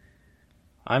 maybe.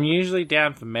 I'm usually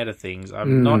down for meta things.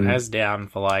 I'm not as down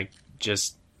for like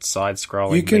just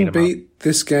side-scrolling. You can beat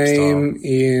this game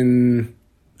in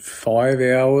 5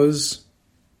 hours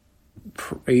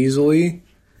easily.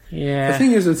 Yeah. The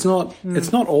thing is, it's not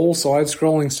all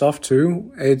side-scrolling stuff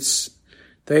too.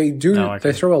 They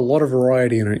throw a lot of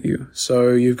variety in at you.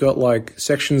 So you've got like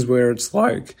sections where it's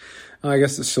like, I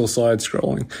guess it's still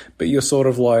side-scrolling, but you're sort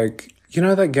of like, you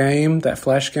know that game, that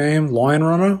Flash game, Lion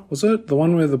Runner, was it? The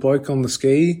one with the bloke on the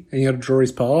ski and you had to draw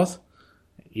his path?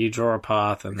 You draw a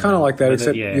path. And kind of like that,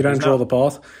 except you don't draw the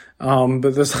path.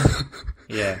 But there's...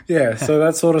 Yeah. Yeah, so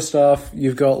that sort of stuff.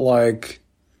 You've got like...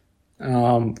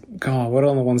 God, what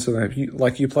are the ones that have?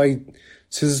 You play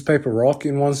Scissors, Paper, Rock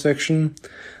in one section.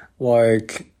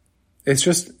 Like,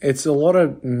 it's a lot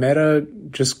of meta,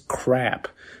 just crap.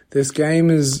 This game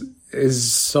is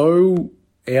so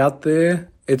out there.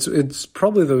 It's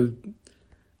probably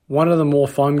one of the more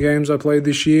fun games I played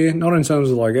this year. Not in terms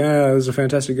of like, it was a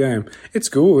fantastic game. It's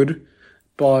good,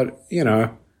 but, you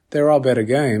know, there are better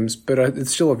games, but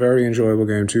it's still a very enjoyable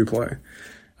game to play.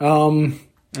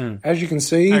 As you can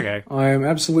see, I am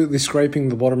absolutely scraping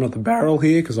the bottom of the barrel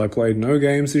here because I played no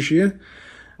games this year.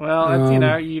 Well, you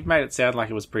know, you've made it sound like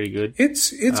it was pretty good.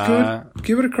 It's good.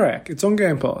 Give it a crack. It's on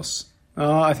Game Pass.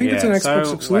 I think it's an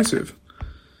Xbox exclusive.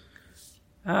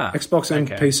 Xbox and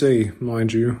PC,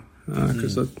 mind you.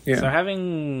 So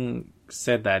having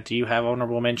said that, do you have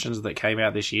honorable mentions that came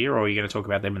out this year, or are you going to talk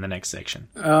about them in the next section?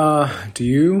 Do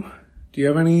you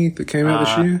have any that came out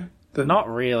this year?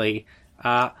 Not really.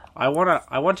 I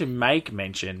want to make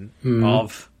mention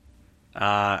of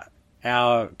our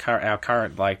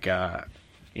current like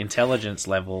intelligence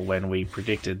level when we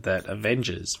predicted that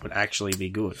Avengers would actually be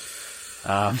good.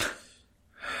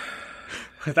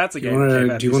 That's a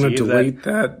game. Do you want to delete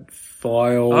that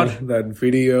file, that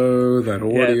video, that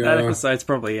audio? Yeah, that episode's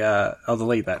probably. I'll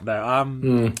delete that.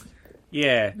 No.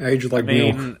 Yeah. Aged like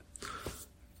milk.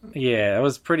 Yeah, it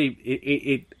was pretty.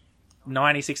 It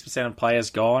 96% of players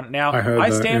gone. Now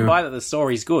I stand by that the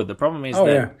story's good. The problem is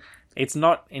it's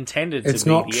not intended to be. It's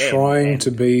not trying to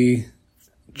be.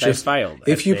 Just failed.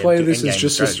 If you play this as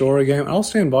just a story game, I'll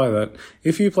stand by that.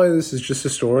 If you play this as just a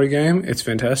story game, it's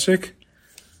fantastic.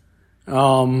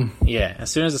 Yeah,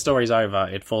 as soon as the story's over,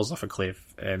 it falls off a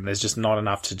cliff, and there's just not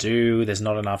enough to do. There's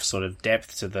not enough sort of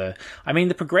depth to the. I mean,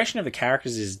 the progression of the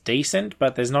characters is decent,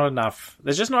 but there's not enough.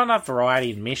 There's just not enough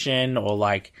variety in mission or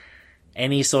like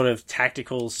any sort of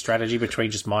tactical strategy between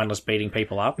just mindless beating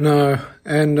people up. No,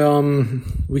 and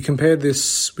we compared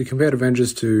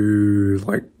Avengers to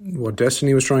like what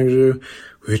Destiny was trying to do,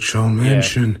 which I'll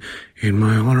mention in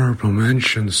my honorable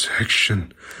mention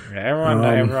section. Yeah, everyone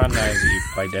knows that you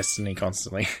play Destiny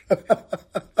constantly.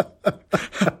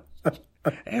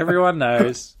 Everyone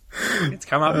knows. It's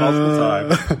come up multiple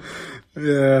times.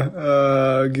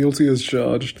 Yeah, guilty as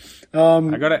charged. We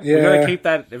gotta keep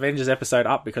that Avengers episode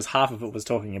up because half of it was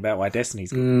talking about why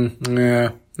Destiny's good.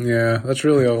 Yeah, that's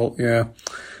really all. Yeah,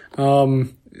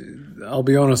 I'll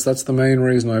be honest, that's the main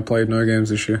reason I played no games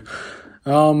this year.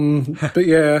 But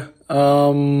yeah,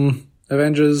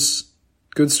 Avengers,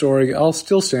 good story. I'll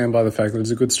still stand by the fact that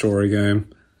it's a good story game.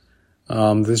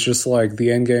 There's just like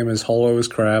the end game is hollow as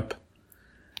crap.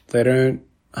 They don't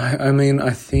I mean, I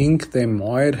think they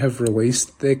might have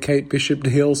released their Kate Bishop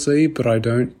DLC, but I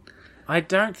don't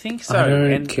think so. I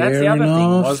don't and care that's the other thing,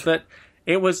 enough. was that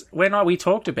it was, when we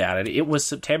talked about it, it was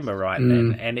September right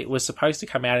then, and it was supposed to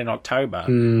come out in October,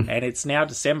 and it's now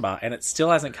December, and it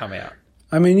still hasn't come out.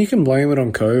 I mean, you can blame it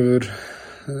on COVID.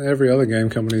 Every other game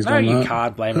company's done that. No, you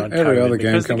can't blame it on Every COVID, other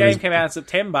game because the game company's came out in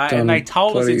September, and they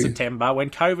told us in September when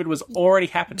COVID was already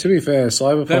happening. To be fair,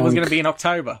 Cyberpunk... That was going to be in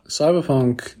October.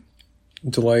 Cyberpunk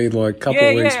delayed like a couple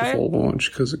of weeks before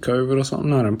launch because of COVID or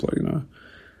something. I don't bloody know.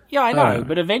 Yeah, I know,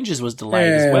 but Avengers was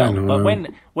delayed as I well. know.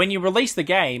 But when you release the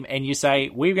game and you say,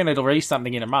 we're going to release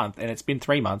something in a month, and it's been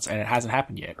 3 months and it hasn't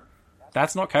happened yet,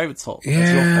 that's not COVID's fault.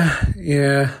 That's your fault.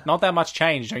 Yeah. Not that much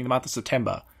change during the month of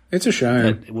September. It's a shame.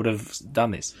 That would have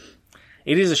done this.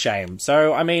 It is a shame.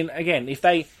 So, I mean, again, if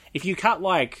you cut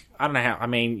like, I don't know how, I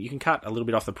mean, you can cut a little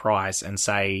bit off the price and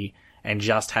say, and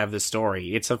just have the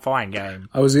story. It's a fine game.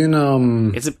 I was in,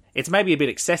 It's maybe a bit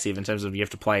excessive in terms of you have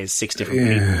to play as 6 different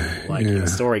people. Like in a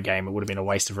story game, it would have been a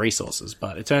waste of resources,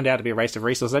 but it turned out to be a waste of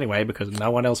resources anyway because no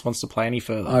one else wants to play any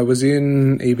further. I was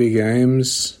in EB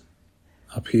Games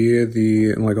up here,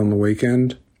 on the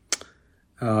weekend.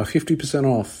 50%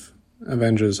 off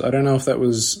Avengers. I don't know if that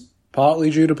was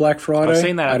partly due to Black Friday. I've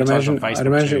seen that advertised on Facebook I'd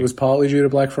imagine too. it was partly due to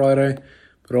Black Friday,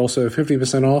 but also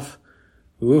 50% off.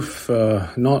 Oof,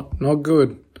 not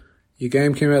good. Your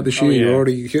game came out this year. You're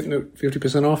already getting it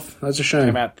 50% off. That's a shame.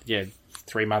 Came out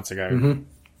 3 months ago.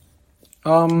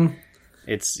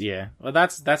 It's Well,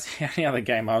 that's the only other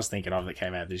game I was thinking of that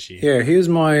came out this year. Yeah, here's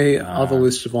my other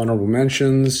list of honorable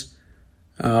mentions.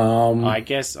 I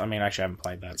guess. I mean, actually, I haven't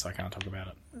played that, so I can't talk about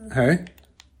it. Hey.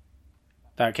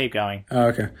 No, keep going.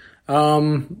 Okay.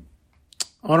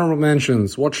 Honorable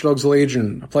mentions. Watch Dogs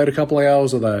Legion. I played a couple of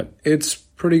hours of that. It's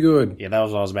pretty good. Yeah, that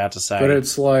was what I was about to say. But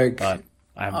it's like But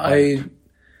I haven't played.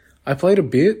 I played a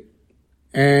bit,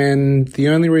 and the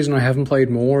only reason I haven't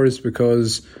played more is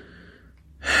because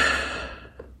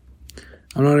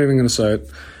I'm not even going to say it.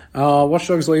 Watch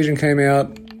Dogs Legion came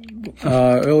out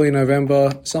early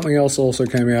November. Something else also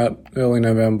came out early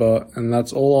November, and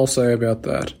that's all I'll say about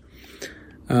that.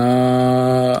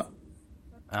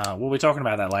 We'll be talking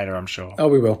about that later, I'm sure. Oh,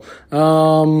 we will.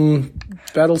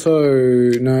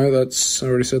 Battletoad. No, that's I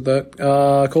already said that.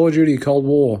 Call of Duty Cold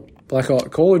War.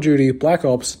 Call of Duty Black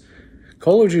Ops.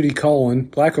 Call of Duty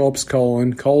Black Ops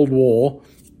Cold War.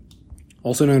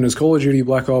 Also known as Call of Duty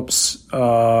Black Ops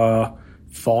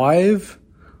 5.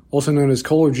 Also known as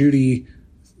Call of Duty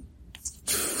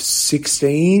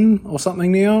 16 or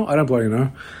something now. I don't bloody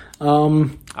know.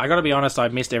 I got to be honest, I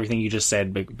missed everything you just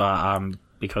said, but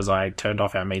because I turned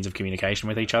off our means of communication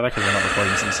with each other because we're not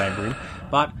recording this in the same room.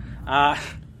 But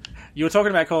you were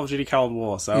talking about Call of Duty Cold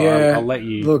War, so I'll let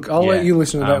you. Look, I'll let you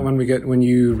listen to that when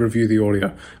you review the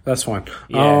audio. That's fine.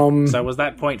 Yeah. So was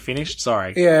that point finished?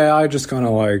 Sorry. Yeah, I just kind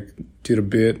of did a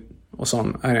bit or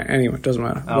something. Anyway, it doesn't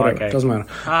matter. Oh, Whatever, okay. Doesn't matter.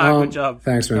 Good job.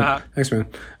 Thanks, man. Thanks, man.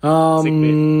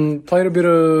 Sick bit. Played a bit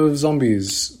of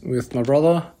Zombies with my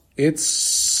brother.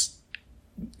 It's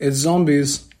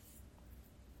zombies.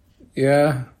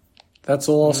 Yeah, that's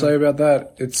all I'll say about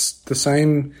that. It's the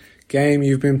same game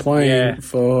you've been playing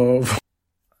for.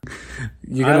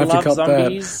 You're gonna have to cut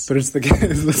zombies. that, but it's the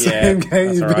same game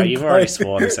that's you've all right. been You've playing. already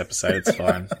sworn this episode. It's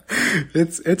fine.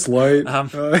 It's late.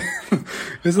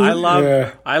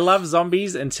 I love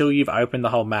zombies until you've opened the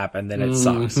whole map, and then it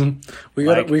sucks. We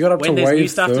got up to when there's wave new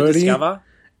stuff 30, to discover.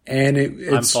 and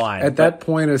it's I'm fine, at that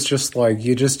point. It's just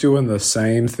you're just doing the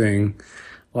same thing.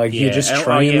 You're just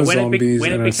training the zombies,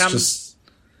 and it's just.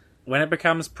 When it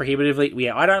becomes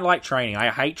prohibitively... I don't like training. I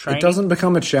hate training. It doesn't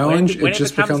become a challenge. When it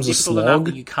just becomes a difficult enough slog.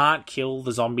 that you can't kill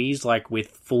the zombies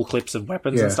with full clips of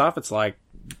weapons and stuff. It's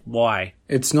why?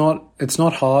 It's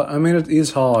not hard. I mean, it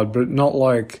is hard, but not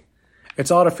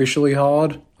it's artificially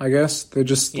hard, I guess. They're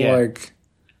just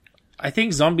I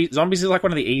think zombies is one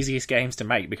of the easiest games to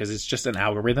make because it's just an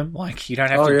algorithm. You don't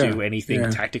have to do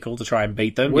anything tactical to try and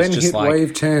beat them. When it's just hit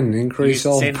wave 10, increase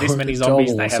you send this many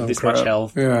zombies and they have this much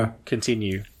health. Yeah.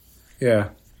 Continue. Yeah.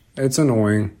 It's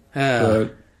annoying.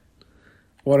 But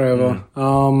whatever.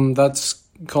 That's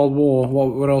Cold War.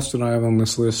 What else did I have on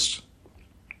this list?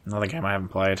 Another game I haven't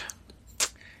played.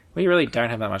 We really don't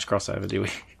have that much crossover, do we?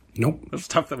 Nope. The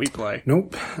stuff that we play.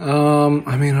 Nope.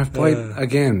 I mean, I've played,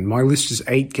 again, my list is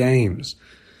 8 games.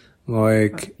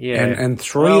 And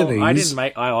 3 of these... I didn't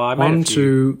make... I made one, a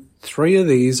few. 2, 3 of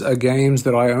these are games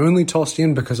that I only tossed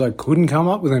in because I couldn't come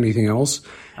up with anything else.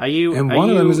 And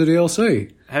one of them is a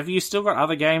DLC. Have you still got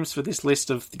other games for this list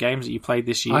of the games that you played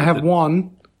this year? I have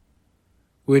one,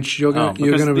 which you're going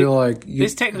to be like...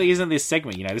 This technically isn't this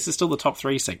segment, This is still the top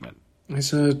 3 segment. I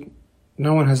said...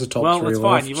 No one has a top 3 Well, left. it's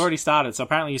fine. You've already started, so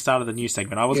apparently you started the new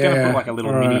segment. I was going to put like a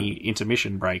little mini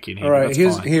intermission break in here. All right, but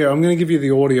that's fine. here, I'm going to give you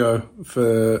the audio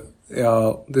for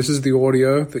this is the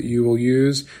audio that you will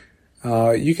use.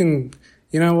 You can,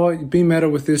 you know what, be meta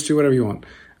with this, do whatever you want.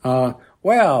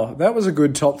 Wow, that was a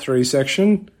good top 3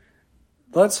 section.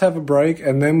 Let's have a break,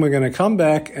 and then we're going to come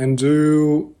back and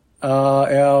do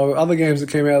our other games that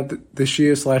came out this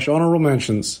year / honorable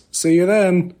mentions. See you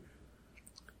then.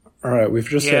 All right, we've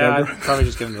just said I'm probably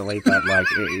just going to delete that,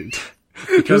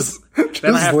 because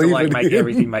then I have to make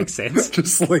everything make sense.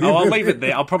 Just leave I'll it. leave it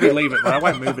there. I'll probably leave it, but I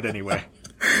won't move it anywhere.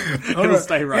 It'll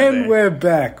stay right and there. we're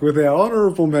back with our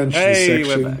honorable mentions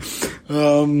section. We're back.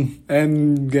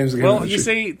 And games that came out Well, this you year.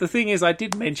 see, the thing is, I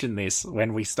did mention this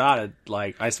when we started.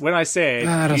 When I said,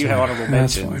 doesn't do you have matter. honorable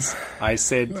That's mentions? I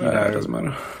said, doesn't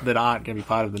matter. that aren't going to be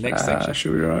part of the next section.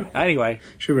 Should be right. Anyway,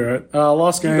 Should be right.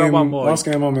 Last game. got one more. Last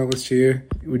game on my list here,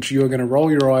 which you are going to roll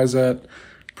your eyes at.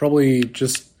 Probably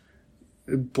just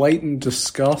blatant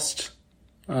disgust.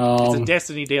 it's a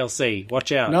Destiny DLC.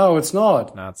 Watch out. No, it's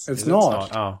not. No, it's is it? not.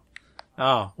 It's not.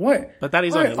 Oh. What? But that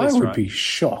is on your list, I would right? be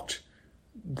shocked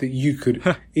that you could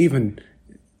even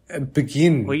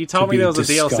begin. Well, you told to me be there was a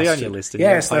DLC on disgusted. your list, and you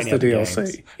Yes, haven't that's the played any DLC.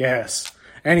 other games. Yes.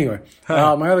 Anyway,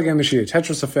 my other game this year,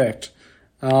 Tetris Effect.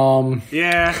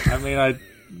 Yeah, I mean,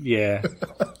 yeah.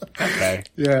 Okay.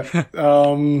 Yeah.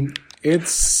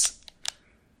 It's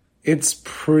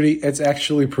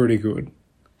actually pretty good.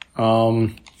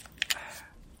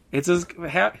 It's as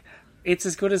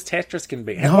good as Tetris can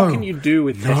be. What can you do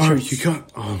with Tetris?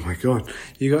 Oh my god,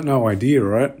 you got no idea,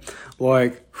 right?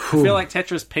 Like, I feel like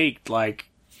Tetris peaked when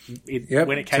it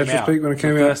came Tetris out. peaked when it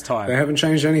came the out. first time. They haven't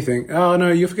changed anything. Oh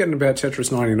no, you're forgetting about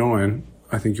Tetris 99.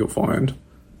 I think you'll find.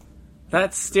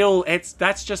 That's still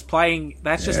that's just playing.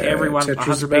 That's just everyone,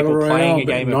 Tetris 100 Battle people playing Royale, a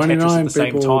game but of Tetris 99 at the same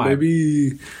people, time.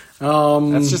 Baby.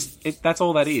 That's just it. That's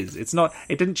all that is. It's not.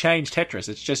 It didn't change Tetris.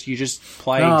 It's just you just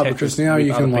play Tetris because now with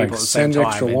you other can people like at the same send time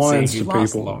extra and lines see to who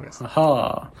lasts the people. longest.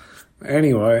 Aha.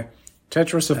 Anyway,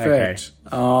 Tetris Effect.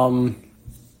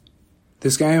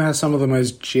 This game has some of the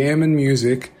most jamming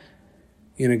music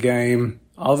in a game,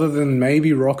 other than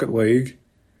maybe Rocket League.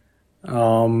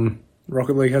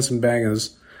 Rocket League has some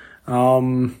bangers.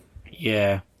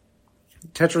 Yeah.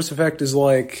 Tetris Effect is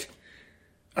like...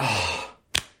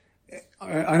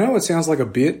 I know it sounds like a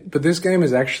bit, but this game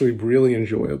is actually really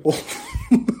enjoyable.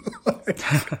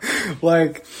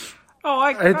 like... Oh,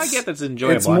 I get that's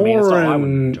enjoyable. It's I mean, it's more not I would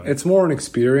enjoy. it's more an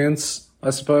experience,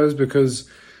 I suppose, because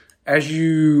as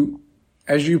you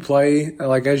play,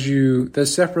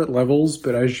 there's separate levels,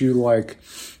 but as you like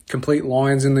complete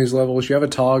lines in these levels, you have a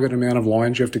target amount of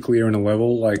lines you have to clear in a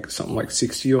level, like something like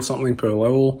 60 or something per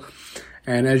level.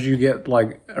 And as you get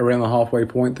like around the halfway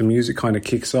point, the music kind of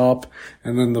kicks up,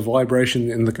 and then the vibration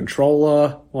in the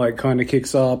controller like kind of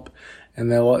kicks up. And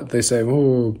they say,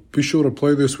 oh, be sure to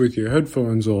play this with your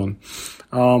headphones on.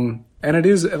 And it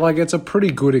is, like, it's a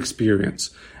pretty good experience.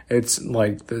 It's,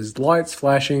 like, there's lights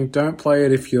flashing. Don't play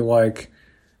it if you're, like,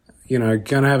 you know,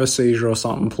 gonna have a seizure or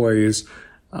something, please.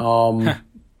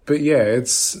 But, yeah,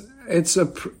 it's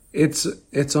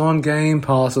on Game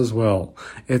Pass as well.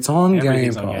 It's on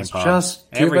Game Pass. Just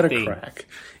give it a crack.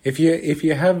 If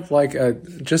you have, like,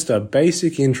 just a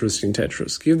basic interest in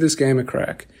Tetris, give this game a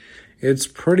crack. It's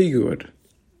pretty good.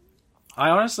 I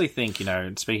honestly think,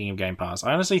 speaking of Game Pass,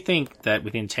 I honestly think that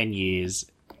within 10 years,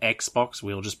 Xbox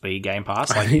will just be Game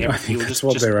Pass. Like, I think that's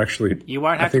what they're actually... You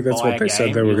won't have I think to that's buy what they a said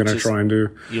game, they were going to just- try and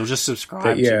do. You'll just subscribe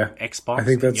But, yeah, to Xbox I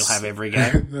think and that's, you'll have every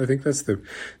game. I think that's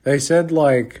they said,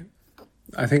 like,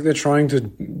 I think they're trying to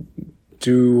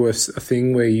do a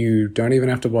thing where you don't even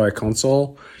have to buy a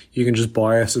console. You can just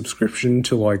buy a subscription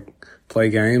to, like,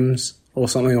 play games or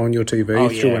something on your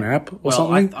TV through an app or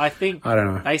something. I think... I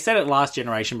don't know. They said it last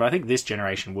generation, but I think this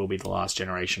generation will be the last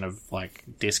generation of, like,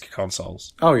 disc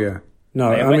consoles. Oh, yeah. No,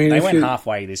 They if went you-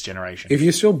 halfway this generation. If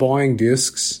you're still buying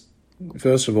discs,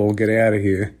 first of all, get out of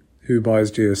here. Who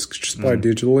buys discs? Just buy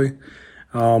digitally.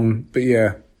 But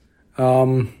yeah.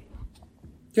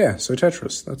 Yeah, so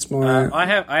Tetris. That's my...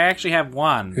 I actually have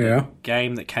one Yeah.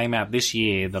 game that came out this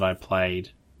year that I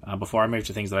played before I moved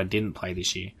to things that I didn't play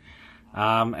this year.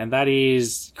 And that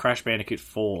is Crash Bandicoot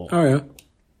 4. Oh, yeah.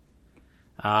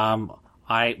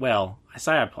 I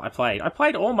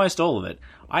played almost all of it.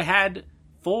 I had,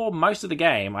 for most of the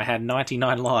game, I had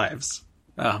 99 lives.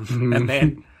 And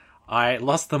then I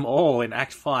lost them all in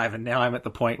Act 5, and now I'm at the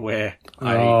point where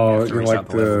I have to you're restart like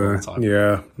the level all the time.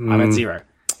 Yeah. I'm at 0.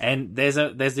 And there's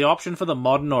the option for the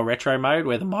modern or retro mode,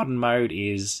 where the modern mode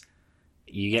is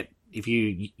you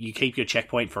keep your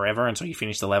checkpoint forever until you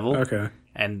finish the level. Okay.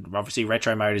 And obviously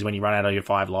retro mode is when you run out of your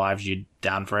 5 lives, you're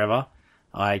done forever.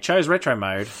 I chose retro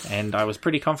mode, and I was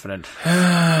pretty confident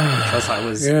because I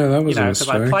was, that was because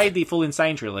I played the full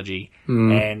Insane trilogy,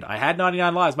 and I had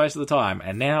 99 lives most of the time,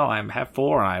 and now I have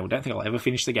 4, and I don't think I'll ever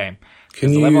finish the game. Can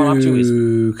the you, level I'm up to is can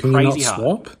you not crazy hard.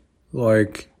 swap?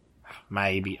 Like,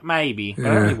 maybe, but I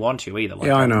don't really want to either.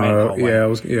 Like, I know.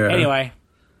 Anyway,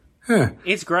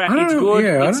 it's great. It's good.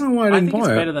 Yeah, I don't know why I didn't buy it. think it's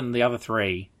better than the other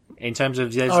 3 in terms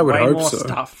of there's I would way hope more so.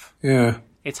 stuff. Yeah.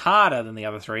 It's harder than the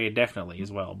other 3, definitely, as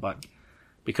well, but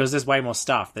because there's way more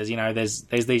stuff, there's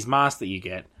these masks that you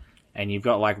get, and you've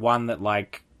got like one that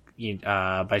like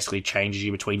basically changes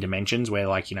you between dimensions, where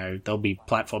like there'll be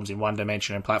platforms in one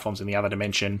dimension and platforms in the other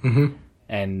dimension,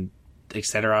 and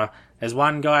etc. There's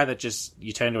one guy that just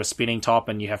you turn to a spinning top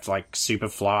and you have to like super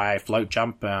fly, float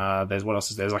jump. There's what else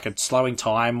is there? There's like a slowing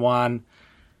time one.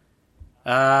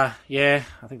 I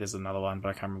think there's another one, but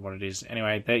I can't remember what it is.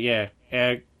 Anyway,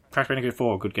 Crash Bandicoot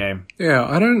 4, good game. Yeah,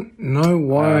 I don't know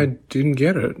why I didn't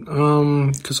get it.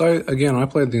 Because I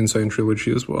played the Insane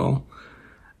Trilogy as well.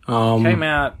 Came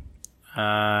out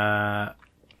at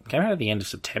the end of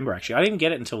September, actually. I didn't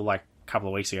get it until like a couple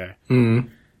of weeks ago.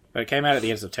 But it came out at the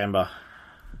end of September,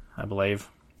 I believe.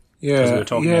 Yeah, we were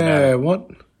talking about it. What?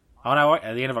 Oh no,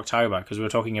 at the end of October, because we were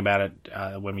talking about it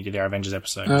when we did our Avengers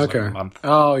episode. Okay. Like a month.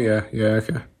 Oh, yeah,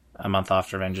 okay. A month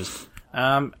after Avengers.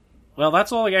 Well,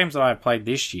 that's all the games that I've played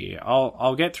this year.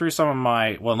 I'll get through some of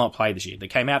my... Well, not played this year. They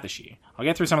came out this year. I'll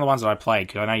get through some of the ones that I played,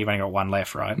 because I know you've only got one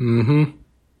left, right? Mm-hmm.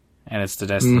 And it's the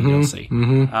Destiny DLC.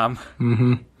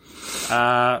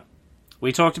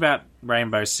 We talked about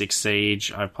Rainbow Six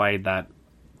Siege. I played that.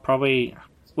 Probably...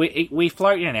 We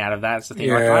float in and out of that. It's the thing.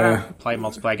 Yeah. Like, I don't play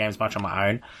multiplayer games much on my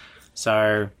own.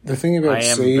 So the thing about I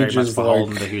am Siege very much is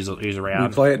beholden like to who's around.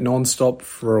 we play it non-stop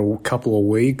for a couple of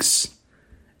weeks,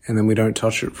 and then we don't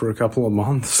touch it for a couple of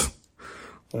months.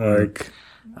 Like,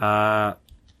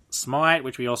 Smite,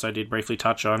 which we also did briefly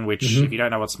touch on, which if you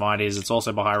don't know what Smite is, it's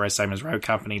also by Hi-Rez, same as Rogue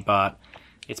Company, but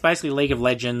it's basically League of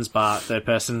Legends, but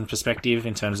third-person perspective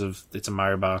in terms of it's a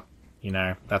MOBA,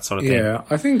 that sort of thing. yeah,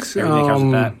 I think Everything comes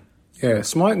with that. Yeah,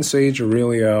 Smite and Siege are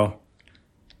really our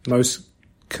most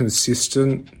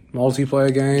consistent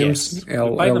multiplayer games. Yes. Our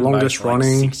We played them longest both for, like,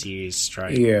 running. 6 years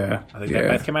straight. Yeah, I think they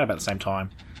both came out about the same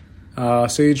time.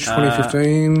 Siege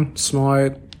 2015,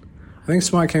 Smite. I think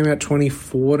Smite came out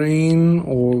 2014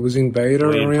 or was in beta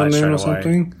We didn't play around it then or straight away.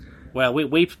 something. Well,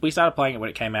 we started playing it when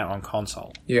it came out on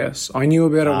console. Yes, I knew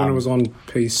about it when it was on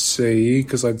PC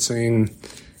because I'd seen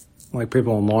like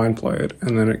people online play it,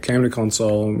 and then it came to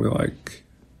console, and we're like,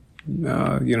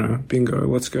 bingo,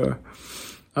 let's go.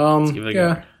 Let's give it a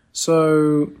go.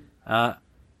 So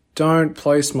don't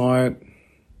play Smite.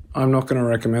 I'm not going to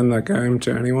recommend that game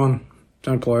to anyone.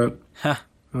 Don't play it.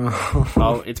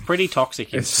 Oh, it's pretty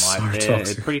toxic in It's Smite. so It's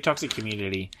toxic. a pretty toxic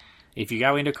community. If you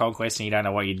go into Conquest and you don't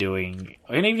know what you're doing,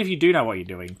 and even if you do know what you're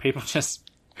doing, people just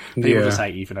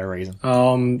hate you for no reason.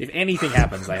 If anything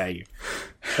happens, they hate you.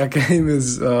 That game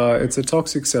is it's a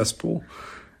toxic cesspool.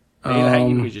 They either hate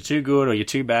you because you're too good, or you're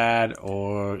too bad,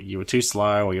 or you were too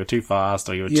slow, or you're too fast,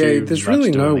 or you're too. There's much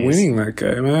really no doing this. winning that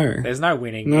game, eh? There's no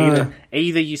winning. No.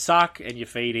 Either you suck and you're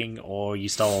feeding, or you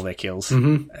stole all their kills,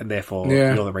 and therefore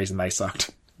you're the reason they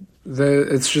sucked.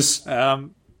 It's just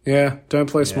don't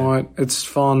play Smite. It's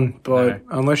fun, but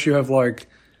unless you have like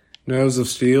nerves of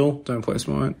steel, don't play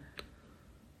Smite.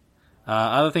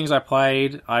 Other things I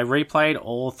played, I replayed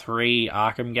all 3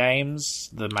 Arkham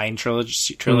games, the main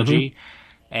trilogy,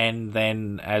 and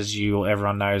then, as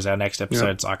everyone knows, our next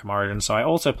episode's Arkham Origins, so I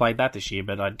also played that this year,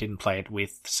 but I didn't play it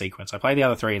with sequence. I played the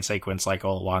other 3 in sequence, like,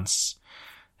 all at once,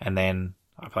 and then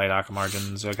I played Arkham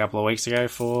Origins a couple of weeks ago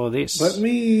for this.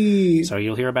 So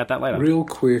you'll hear about that later. Real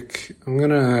quick, I'm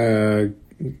gonna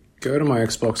go to my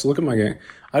Xbox, look at my game.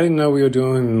 I didn't know we were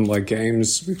doing, like,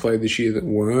 games we played this year that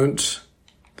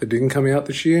didn't come out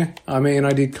this year. I mean,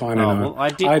 I did kind of know. Well, I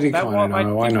did kind of know. I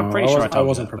know. I'm pretty sure I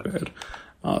wasn't prepared.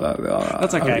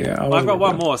 That's okay. Yeah, I've got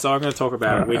one more, so I'm going to talk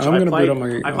about it. Which I'm gonna put I on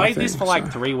my played thing, this for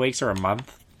like 3 weeks or a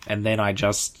month, and then I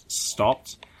just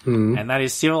stopped. And that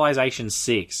is Civilization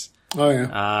 6. Oh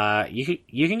yeah.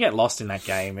 You can get lost in that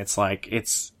game. It's like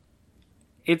it's.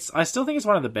 I still think it's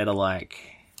one of the better like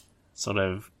sort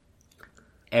of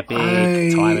epic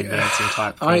time advancing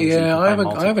type things. I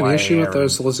have an issue with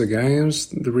those sorts of games,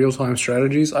 the real time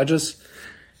strategies. I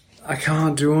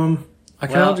can't do them.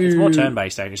 It's more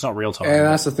turn-based, actually. It's not real-time. And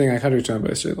that's the thing, I can't do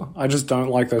turn-based either. I just don't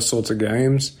like those sorts of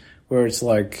games where it's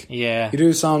like, you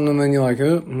do something and then you're like,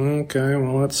 oh, okay,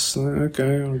 well, that's,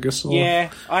 okay, I guess I'll...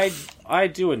 Yeah, I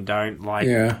do and don't. Like,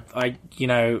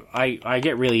 I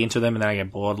get really into them and then I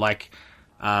get bored. Like,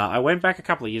 I went back a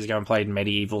couple of years ago and played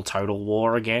Medieval Total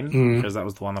War again, because that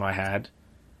was the one that I had.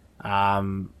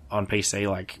 on PC,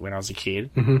 like when I was a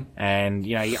kid, Mm-hmm. and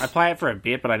I play it for a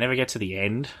bit, but I never get to the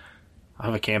end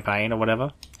of a campaign or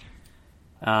whatever.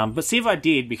 But Civ I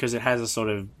did because it has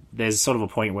there's sort of a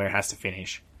point where it has to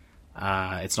finish.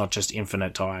 It's not just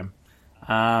infinite time.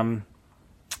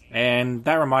 And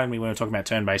that reminded me when we were talking about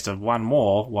turn-based of one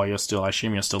more while I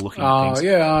assume you're still looking at things.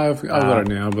 Yeah, I've got it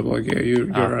now, but you're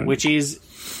right. Which is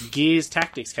Gears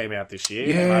Tactics came out this year.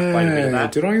 Yeah, and I've played a bit of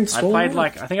that. did I install I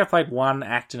think I played one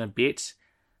act and a bit.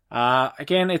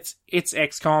 Again, it's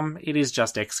XCOM. It is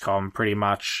just XCOM pretty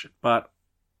much, but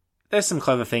there's some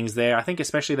clever things there. I think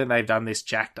especially that they've done this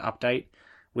Jack update,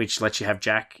 which lets you have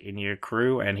Jack in your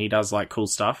crew, and he does cool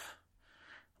stuff.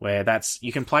 Where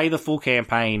you can play the full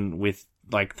campaign with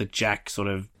the Jack sort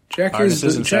of Jack is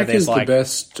the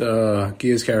best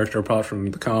Gears character apart from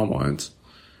the Carmines.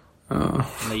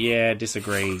 Yeah,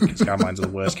 disagree. Because Carmines are the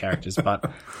worst characters,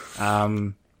 but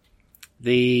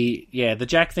the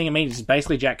Jack thing. I mean, it's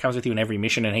basically Jack comes with you in every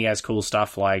mission, and he has cool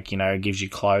stuff gives you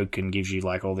cloak and gives you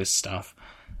all this stuff.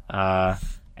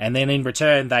 And then in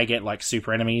return, they get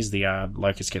super enemies. The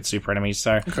Locusts get super enemies.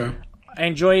 So okay. I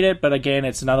enjoyed it, but again,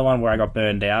 it's another one where I got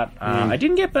burned out. I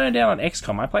didn't get burned out on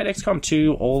XCOM. I played XCOM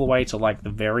 2 all the way to the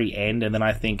very end, and then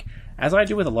I think, as I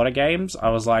do with a lot of games, I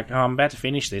was like, I'm about to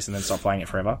finish this and then stop playing it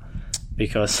forever.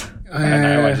 Because, I don't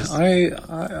know, I just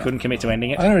couldn't commit to ending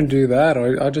it. I don't do that.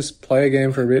 I just play a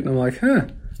game for a bit and I'm like,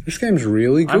 this game's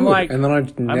really good. And then I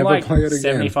never play it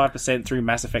again. 75% through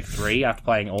Mass Effect 3 after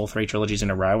playing all 3 trilogies in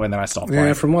a row, and then I stopped playing.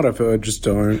 Yeah, from what I've heard, just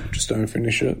don't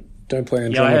finish it. Don't play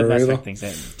Andromeda I heard Mass either. Effect things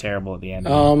are terrible at the end.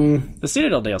 The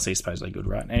Citadel DLC is supposedly good,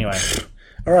 right? Anyway.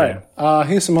 All right.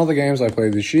 Here's some other games I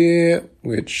played this year,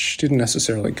 which didn't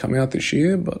necessarily come out this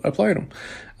year, but I played them.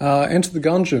 Enter the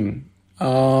Gungeon.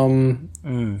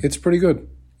 It's pretty good.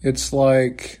 It's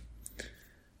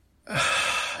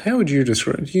how would you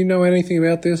describe it? Do you know anything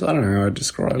about this? I don't know how I'd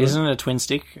describe it. Isn't it a twin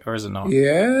stick, or is it not?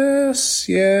 Yes,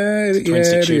 yeah. It's a twin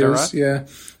stick shooter, right? Yeah.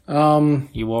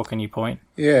 You walk and you point?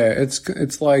 Yeah,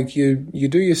 it's like you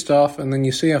do your stuff and then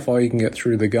you see how far you can get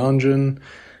through the gungeon,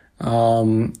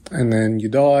 and then you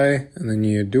die, and then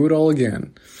you do it all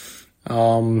again.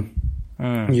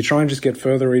 You try and just get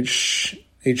further each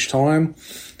time.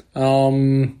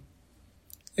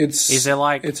 Is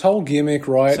there its whole gimmick,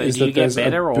 right? So is do you that get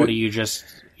better, or do you just,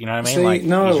 you know what I mean?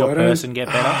 No, does your person get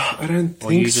better? I don't think so.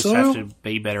 Or you just have to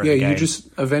be better at the game? Yeah, you just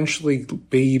eventually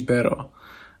be better.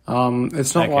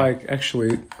 It's not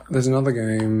actually, there's another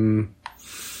game.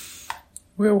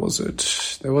 Where was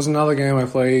it? There was another game I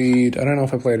played. I don't know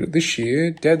if I played it this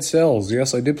year. Dead Cells.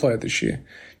 Yes, I did play it this year.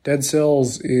 Dead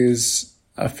Cells is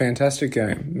a fantastic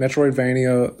game.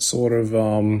 Metroidvania sort of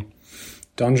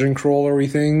dungeon crawlery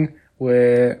thing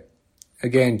where,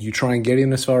 again, you try and get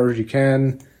in as far as you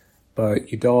can,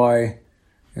 but you die,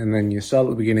 and then you start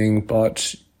at the beginning,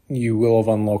 but you will have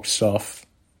unlocked stuff,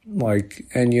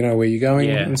 and you know where you're going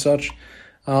and such.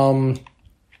 So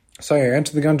yeah,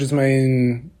 Enter the Gungeon's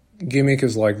main gimmick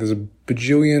is there's a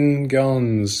bajillion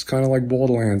guns, kind of like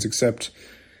Borderlands, except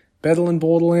better than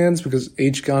Borderlands because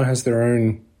each gun has their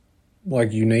own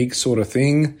unique sort of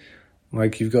thing.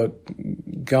 You've got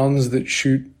guns that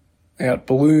shoot out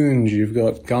balloons, you've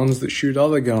got guns that shoot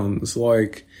other guns,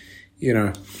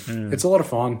 it's a lot of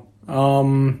fun.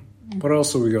 What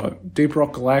else have we got? Deep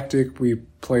Rock Galactic, we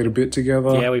played a bit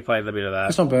together. Yeah, we played a bit of that.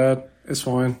 It's not bad. It's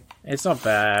fine. It's not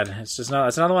bad. It's just not.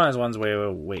 It's another one of those ones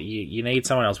where you need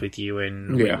someone else with you,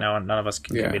 and none of us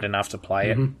can commit enough to play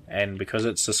it. And because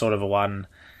it's a sort of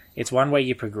it's one where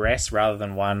you progress rather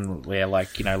than one where like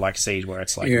Siege, where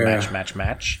it's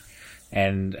match.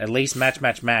 And at least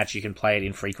match, you can play it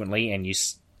infrequently, and you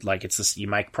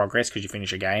make progress because you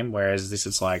finish a game. Whereas this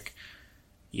is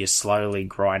you're slowly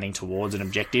grinding towards an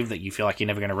objective that you feel like you're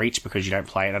never going to reach because you don't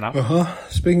play it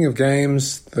enough. Speaking of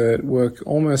games that work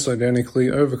almost identically,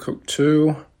 Overcooked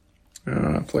 2.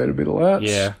 I played a bit of that.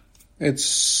 Yeah.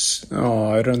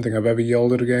 I don't think I've ever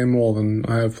yelled at a game more than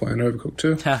I have playing Overcooked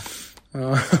 2.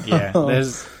 Yeah,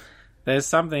 there's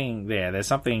something there. There's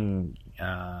something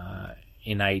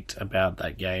innate about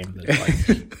that game that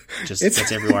just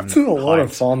gets everyone. It's a lot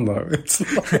of fun though.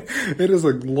 It is a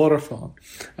lot of fun.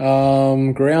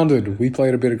 Grounded. We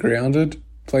played a bit of Grounded.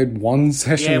 Played one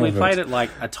session. Yeah, we played it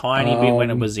a tiny bit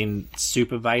when it was in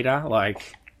Super Beta.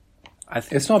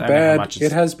 It's not bad.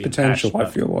 It has potential. I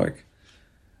feel like.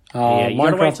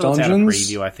 Minecraft Dungeons.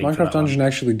 Preview, I think, Minecraft Dungeon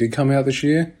actually did come out this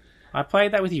year. I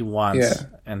played that with you once,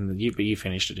 but you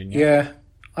finished it, didn't you? Yeah,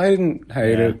 I didn't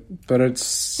hate it, but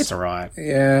it's alright.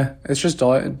 Yeah, it's just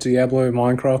Diablo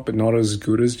Minecraft, but not as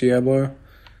good as Diablo.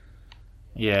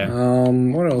 Yeah.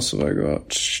 What else have I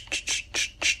got?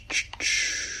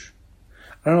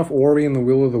 I don't know if Ori and the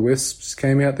Will of the Wisps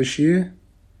came out this year.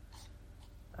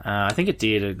 I think it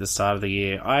did at the start of the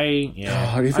year. I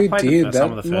If I it played did,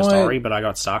 some of the first might- Ori, but I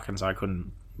got stuck and so I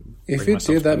couldn't. If bring it myself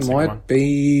did, to play that the second might one.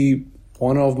 be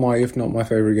one of my, if not my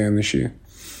favorite game this year.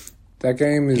 That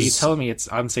game Are you is... telling me it's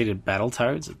Unseated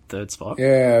Battletoads at third spot?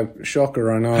 Yeah,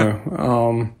 shocker, I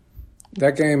know.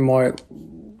 That game might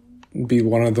be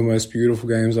one of the most beautiful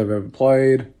games I've ever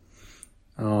played.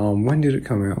 When did it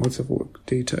come out? Let's have a look.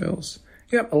 Details.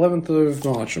 Yep, 11th of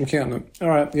March. I'm counting it. All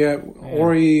right, yeah.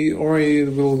 Ori,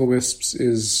 The Will of the Wisps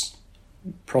is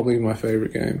probably my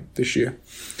favorite game this year.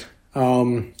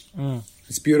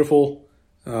 It's beautiful.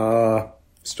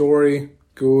 Story,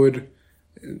 good.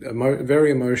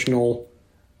 Very emotional.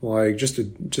 Like just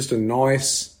a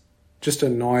nice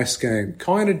game.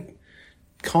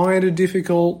 Kind of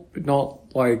difficult, but not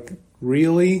like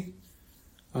really.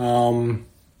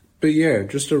 But yeah,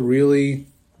 just a really.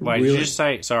 Wait, really, did you just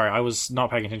say? Sorry, I was not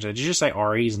paying attention. Did you just say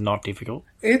Ori is not difficult?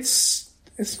 It's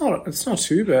not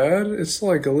too bad. It's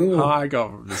like a little. Oh, I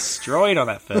got destroyed on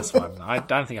that first one. I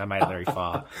don't think I made it very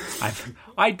far.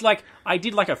 I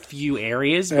did like a few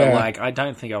areas, but Yeah. like I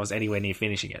don't think I was anywhere near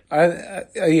finishing it. I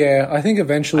think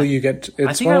eventually you get.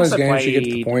 It's think one I of those also games you get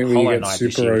to the played point where Hollow you get Knight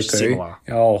this super year, OP. which is similar.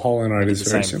 Oh, Hollow Knight is The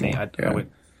very same similar. thing.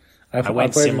 I I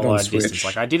went played it on similar Switch. distance.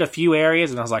 Like I did a few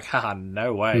areas, and I was like, haha,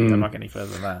 no way. I'm not getting any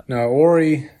further than that. No,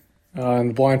 Ori and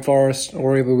the Blind Forest,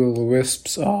 Ori the Will of the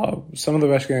Wisps are some of the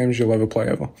best games you'll ever play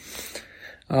ever.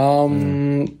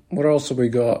 What else have we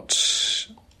got?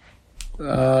 Screw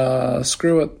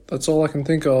it. That's all I can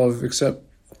think of except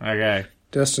Okay.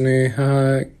 Destiny.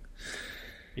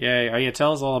 Yeah. Oh, yeah.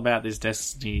 Tell us all about this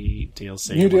Destiny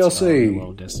DLC. New What's going on in the DLC. world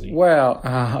of Destiny. Wow.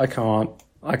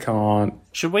 I can't.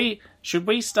 Should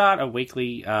we start a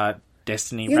weekly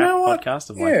Destiny You rap know what? podcast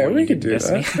of like Yeah, what we you could did do in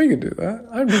Destiny? that. We could do that.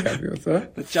 I'd be happy with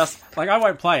that. But just like I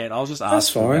won't play it. I'll just That's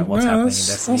ask you fine. about what's No, happening in that's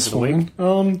Destiny for the week.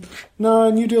 fine. No,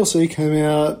 new DLC came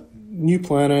out, new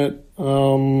planet.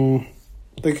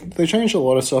 They changed a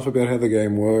lot of stuff about how the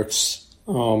game works,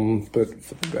 but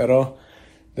for the better.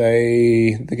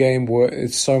 The game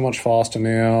it's so much faster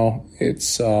now.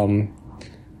 It's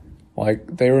like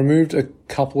they removed a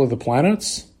couple of the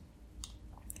planets.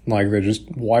 Like they just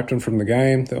wiped them from the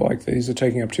game. They're like, these are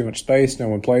taking up too much space. No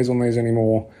one plays on these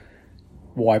anymore.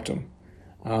 Wiped them.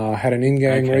 Had an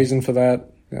in-game Okay. reason for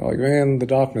that. They're like, man, the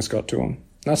darkness got to them.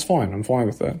 That's fine. I'm fine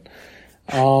with that.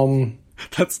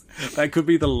 That could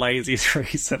be the laziest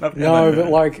reason I've No, ever but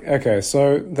heard. like, okay,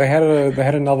 so they had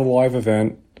another live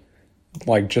event,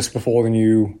 like just before the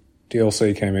new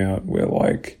DLC came out, where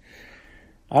like,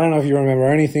 I don't know if you remember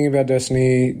anything about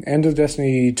Destiny. End of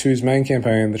Destiny 2's main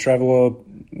campaign, the Traveler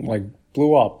like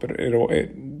blew up, but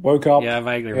it woke up. Yeah, I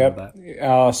vaguely remember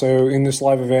that. So in this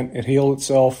live event, it healed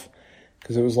itself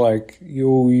because it was like,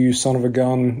 you son of a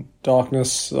gun,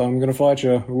 darkness, I'm gonna fight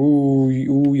you.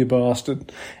 Ooh, you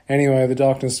bastard. Anyway, the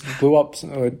darkness blew up.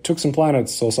 It took some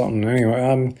planets or something.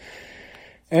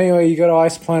 Anyway, you go to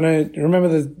Ice Planet. Remember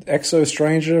the Exo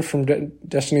Stranger from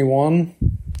Destiny 1?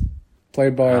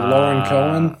 Played by Lauren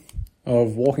Cohen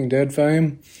of Walking Dead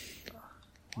fame.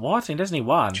 What? In Destiny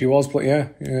 1? She was, yeah.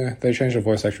 They changed her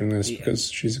voice actor in this because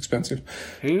she's expensive.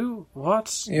 Who?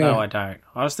 What? Yeah. No, I don't.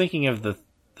 I was thinking of the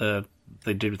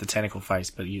dude with the tentacle face,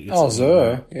 but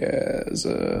Xur. Yeah,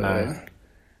 Xur. No.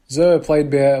 Xur, played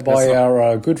by not-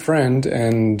 our good friend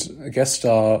and guest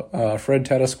star, Fred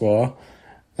Tatasquar.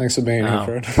 Thanks for being here,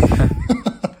 Fred.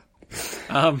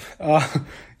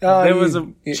 There was a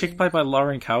chick played by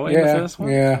Lauren Cohen in the first one?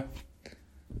 Yeah.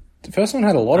 The first one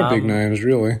had a lot of big names,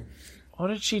 really. What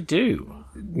did she do?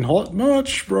 Not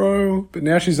much, bro. But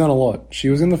now she's done a lot. She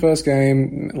was in the first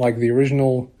game, like the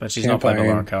original But she's not played by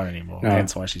campaign. Lauren Cohen anymore. No.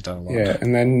 Hence why she's done a lot. Yeah,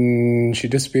 and then she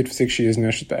disappeared for 6 years, and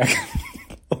now she's back.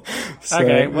 So,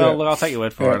 Okay, well, yeah. look, I'll take your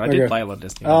word for Yeah, it. I did okay. play a lot of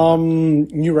Destiny.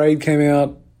 New raid came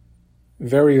out.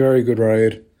 Very, very good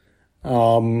raid.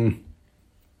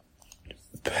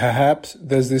 Perhaps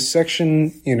there's this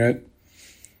section in it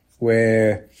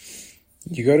where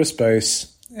you go to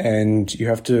space and you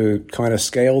have to kind of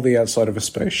scale the outside of a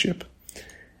spaceship.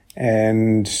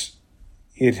 And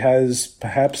it has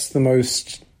perhaps the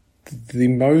most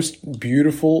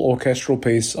beautiful orchestral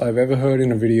piece I've ever heard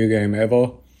in a video game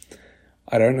ever.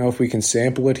 I don't know if we can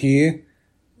sample it here,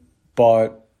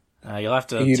 but You'll have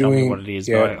to are you tell doing me what it is,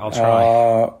 yeah, but I'll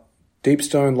try. Deep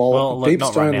Stone Well, look,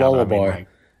 not right now, but I mean, Lullaby. like,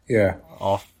 Yeah.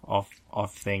 off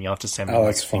thing. You'll have to send me Oh, like,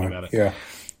 that's a thing fine. about it. Yeah.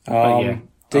 But, yeah.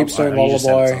 Deep Stone you just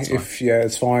said it, Lullaby. so it's fine.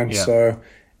 It's fine. Yeah. So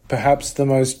perhaps the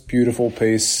most beautiful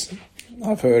piece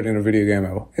I've heard in a video game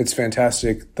ever. It's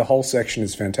fantastic. The whole section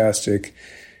is fantastic.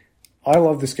 I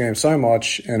love this game so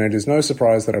much, and it is no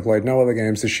surprise that I played no other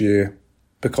games this year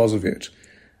because of it.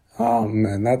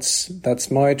 And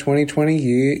that's my 2020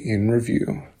 year in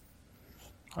review.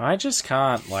 I just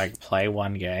can't play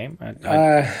one game.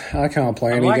 I can't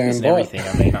play any like game. This and everything.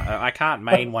 I mean, I can't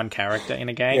main one character in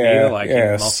a game either. In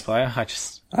multiplayer, I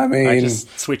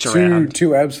just switch around.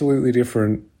 Two absolutely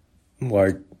different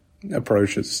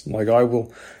approaches. I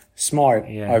will Smite.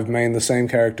 Yeah. I've mained the same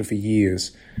character for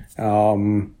years.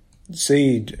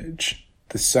 Siege,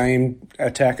 the same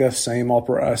attacker, same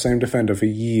defender for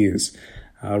years.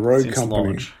 Rogue Since Company.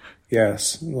 Launch.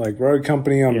 Yes, Rogue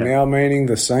Company, I'm now maining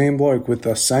the same bloke with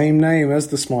the same name as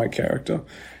the Smite character.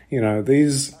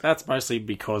 These... That's mostly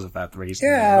because of that reason.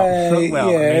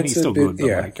 Yeah, he's still good,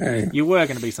 but you were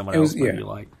going to be someone else, but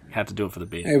you had to do it for the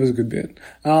bit. It was a good bit.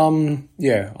 I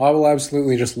will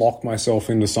absolutely just lock myself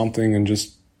into something and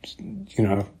just,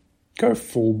 go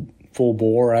full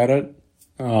bore at it.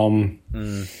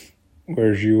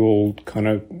 Whereas you will kind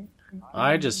of...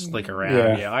 I just flick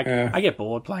around. I get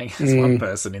bored playing as one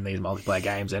person in these multiplayer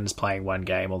games and just playing one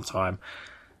game all the time.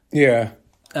 Yeah.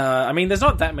 I mean, there's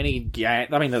not that many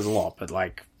games. I mean, there's a lot, but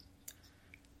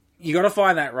you got to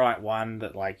find that right one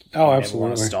that you never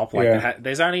want to stop.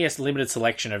 There's only a limited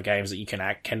selection of games that you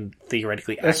can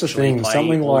theoretically That's actually the thing. play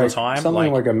Something all the time.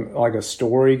 Something like a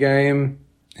story game.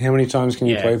 How many times can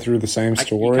you play through the same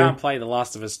story? You can't play The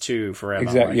Last of Us 2 forever.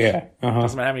 Exactly.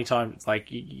 Doesn't matter how many times.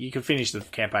 You can finish the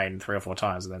campaign 3 or 4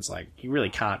 times, and then it's you really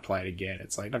can't play it again.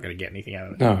 It's not going to get anything out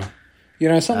of it.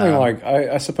 No. Something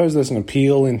I suppose there's an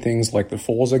appeal in things like the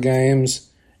Forza games.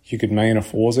 You could main a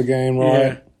Forza game,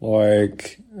 right?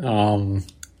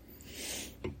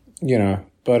 Yeah.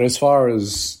 But as far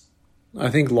as I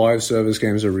think live service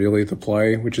games are really the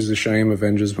play, which is a shame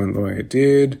Avengers went the way it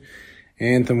did.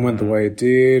 Anthem went the way it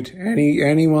did.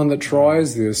 Anyone that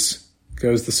tries this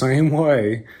goes the same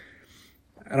way.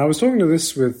 And I was talking to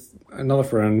this with another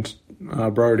friend,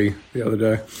 Brody, the other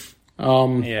day.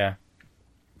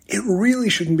 It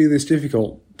really shouldn't be this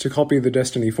difficult to copy the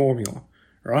Destiny formula,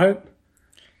 right?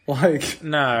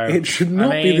 No. It should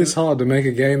not be this hard to make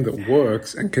a game that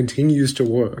works and continues to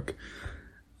work.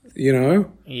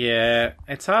 Yeah,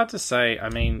 it's hard to say. I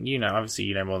mean, obviously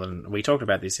you know more than... We talked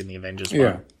about this in the Avengers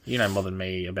one. You know more than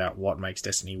me about what makes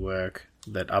Destiny work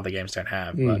that other games don't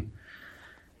have. But,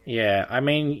 yeah, I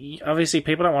mean, obviously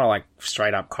people don't want to,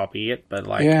 straight up copy it, but,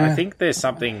 I think there's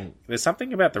something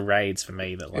about the raids for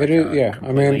me that, it is,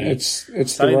 I mean, it's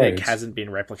something the raids. that hasn't been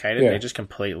replicated. They're just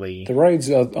completely... The raids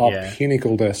are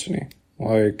pinnacle Destiny.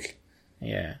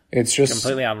 It's just...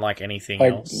 completely unlike anything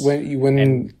else.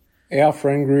 When our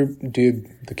friend group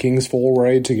did the King's Fall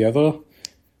raid together,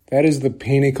 that is the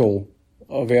pinnacle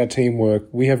of our teamwork.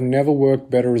 We have never worked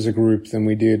better as a group than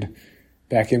we did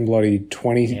back in bloody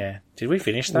 20... Yeah. Did we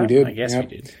finish that? We did. I guess we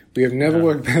did. We have never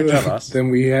worked better than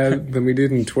we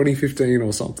did in 2015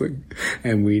 or something.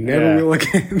 And we never will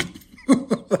again.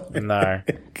 No.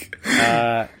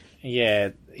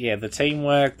 The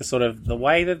teamwork, the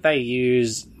way that they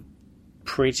use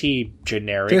pretty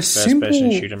generic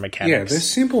first-person shooter mechanics. Yeah, they're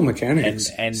simple mechanics.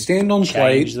 And stand on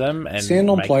plate,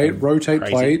 rotate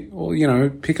crazy. plate, or,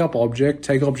 pick up object,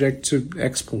 take object to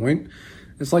X point.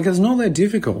 It's it's not that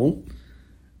difficult,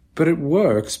 but it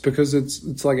works because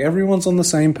it's everyone's on the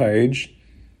same page.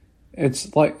 It's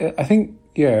I think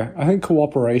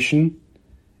cooperation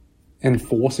and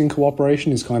forcing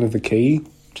cooperation is kind of the key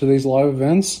to these live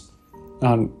events.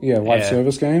 Live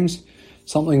service games.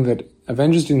 Something that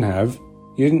Avengers didn't have.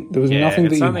 There was nothing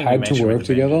that you had to work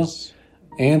together.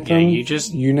 Anthem,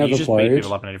 you never played. Beat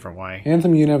people up in a different way.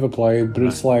 Anthem, you never played, but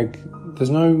it's there's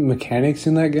no mechanics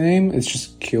in that game. It's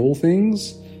just kill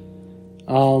things.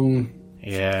 I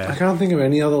can't think of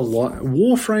any other...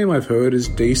 Warframe, I've heard, is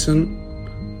decent.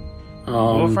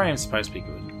 Warframe's supposed to be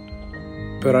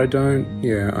good. But I don't...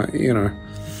 it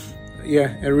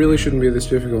really shouldn't be this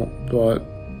difficult, but,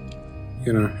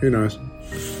 who knows.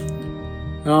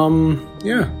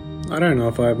 I don't know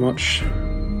if I have much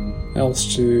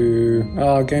else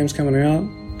to... games coming out.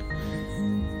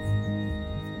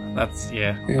 That's,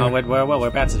 Oh, we're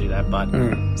about to do that, but...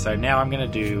 So now I'm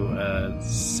going to do a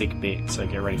sick bit, so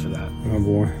get ready for that. Oh,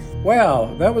 boy.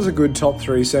 Wow, that was a good top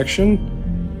 3 section.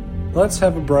 Let's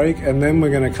have a break, and then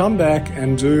we're going to come back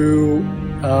and do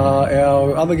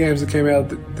our other games that came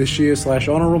out this year /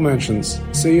 honorable mentions.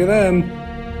 See you then.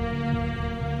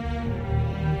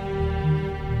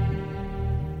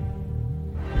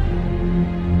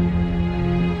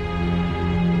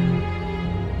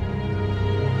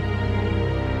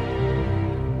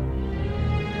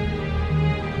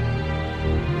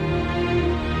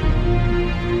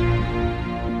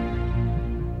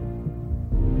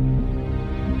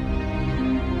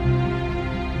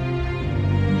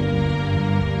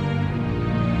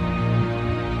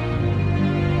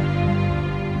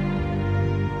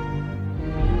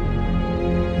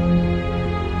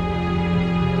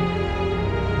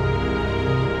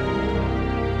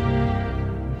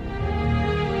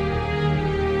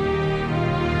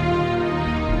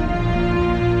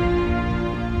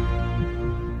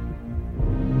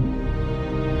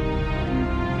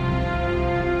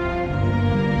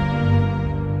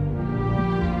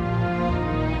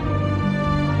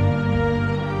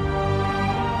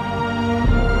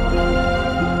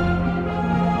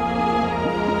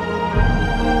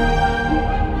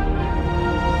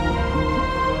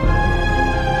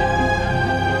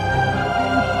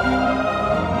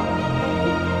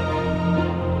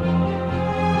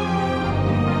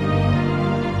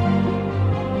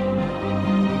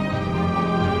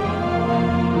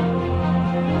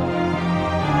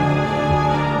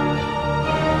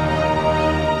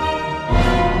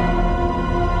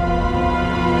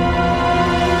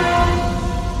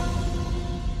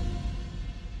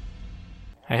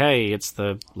 Hey, it's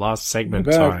the last segment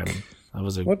We're back. time. That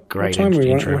was a What great time we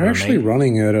intro. We're actually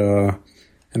running at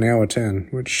an hour 10,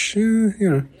 which,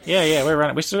 Yeah, we're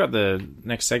running. We still got the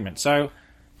next segment. So,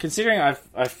 considering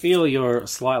I feel you're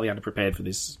slightly underprepared for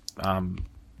this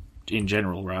in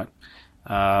general, right?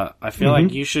 I feel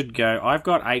like you should go. I've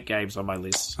got 8 games on my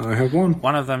list. I have one.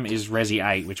 One of them is Resi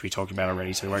 8, which we talked about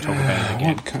already, so we won't talk about it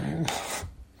again. Okay.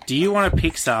 Do you want to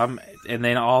pick some, and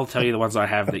then I'll tell you the ones I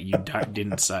have that you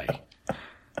didn't say?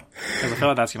 Because I feel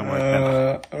like that's going to work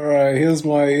better. Alright, here's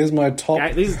my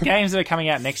top... These games that are coming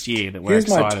out next year that we're Here's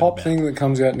excited my top about. thing that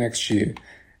comes out next year.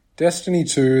 Destiny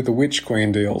 2, the Witch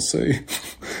Queen DLC.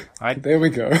 There we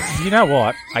go. You know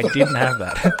what? I didn't have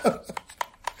that.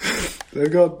 They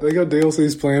got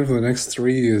DLCs planned for the next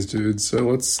 3 years, dude. So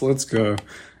let's go.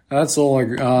 That's all.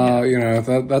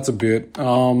 That's a bit.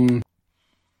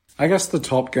 I guess the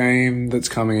top game that's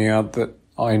coming out that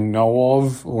I know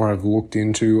of or have looked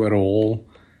into at all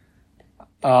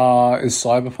is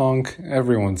Cyberpunk.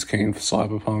 Everyone's keen for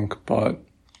Cyberpunk, but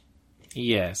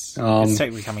Yes, it's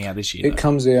technically coming out this year. it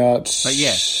comes out. But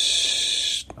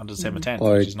yes, on December 10th, which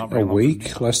like is not very a long week,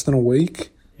 from now. less than a week.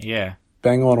 Yeah,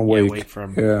 Bang on a week. a week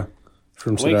from from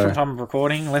a week today. from time of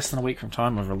recording, less than a week from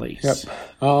time of release. Yep.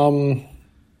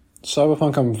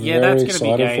 Cyberpunk, I'm Yeah, very that's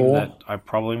going to be a excited game for. that I'm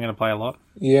probably going to play a lot.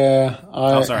 Yeah,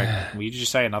 Oh, sorry. Did you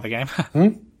just say another game?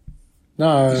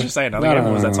 No. Did you say another game,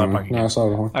 or was that Cyberpunk again? No,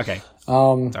 Cyberpunk. Okay.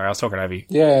 Sorry, I was talking over you.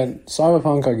 Yeah,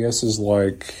 Cyberpunk, I guess, is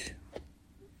like...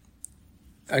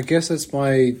 I guess it's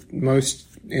my most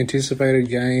anticipated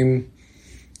game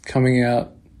coming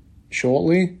out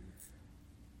shortly.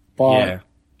 But, Yeah.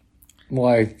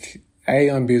 like, A,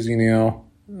 I'm busy now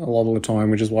a lot of the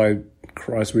time, which is why,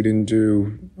 Christ, we didn't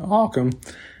do Arkham.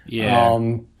 Yeah.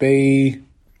 B,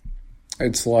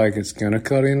 it's like, it's gonna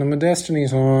cut into my Destiny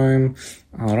time.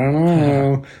 I don't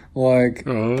know.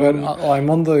 But I'm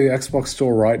on the Xbox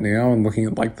store right now and looking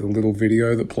at, like, the little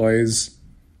video that plays,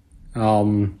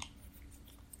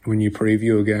 when you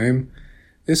preview a game.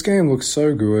 This game looks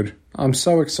so good. I'm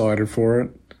so excited for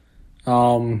it.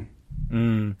 I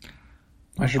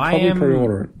should probably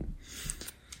pre-order it.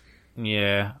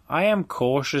 Yeah. I am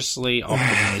cautiously I'm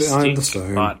the optimistic,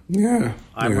 same. but Yeah.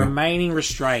 I'm remaining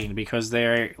restrained because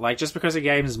they're like, just because a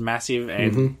game is massive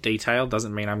and detailed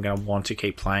doesn't mean I'm going to want to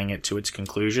keep playing it to its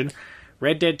conclusion.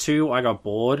 Red Dead 2, I got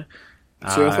bored.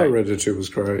 See, I thought Red Dead 2 was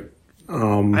great.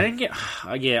 I didn't get.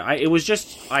 It was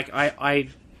just like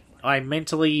I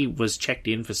mentally was checked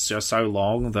in for so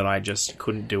long that I just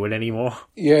couldn't do it anymore.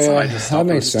 Yeah, So I just that stopped.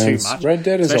 It makes was too sense. much. Red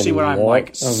Dead is especially a when I'm lot like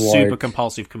of, super like-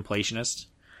 compulsive completionist.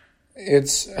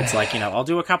 It's Like, I'll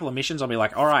do a couple of missions. I'll be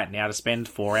like, all right, now to spend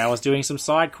 4 hours doing some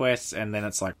side quests, and then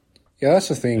it's like, yeah, that's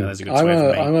the thing. Yeah, that's a good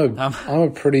swear for me.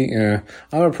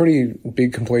 I'm a pretty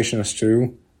big completionist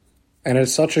too, and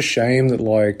it's such a shame that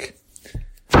like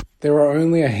there are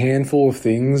only a handful of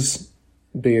things,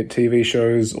 be it TV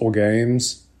shows or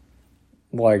games,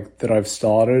 like that I've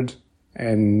started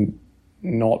and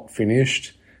not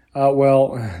finished.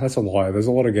 Well, that's a lie. There's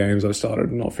a lot of games I've started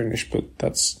and not finished, but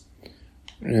that's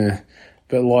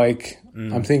But like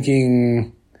I'm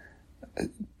thinking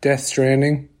Death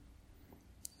Stranding.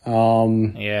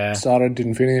 yeah. Started,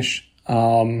 didn't finish.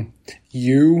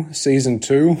 You season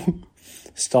 2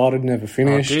 started, never Oh,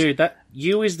 finished. dude, that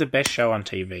You is the best show on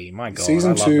TV. My God,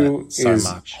 Season I love 2 that so is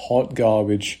much. hot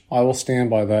garbage. I will stand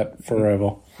by that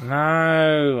forever.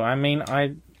 No, I mean,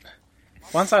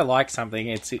 once I like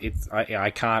something, I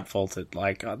can't fault it.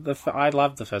 Like I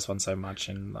love the first one so much,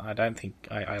 and I don't think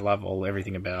I love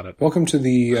everything about it. Welcome to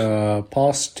the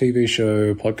Past TV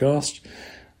Show podcast.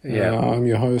 Yeah. I'm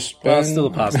your host, Ben. Well, it's still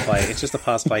a past play. It's just a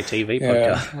past play TV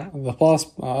podcast. Yeah, the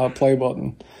past play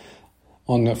button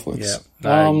on Netflix. Yeah.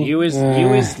 No, you is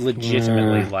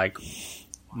legitimately yeah. like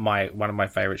one of my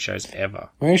favorite shows ever.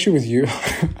 My issue with you,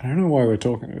 I don't know why we're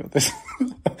talking about this.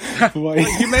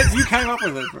 You came up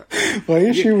with it. My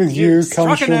issue with you struck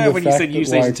comes a from nerve the when you fact said that you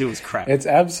season like, 2 was crap. it's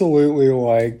absolutely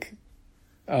like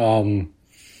you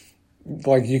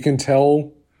can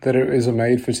tell that it is a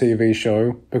made-for-TV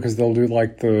show because they'll do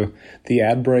like the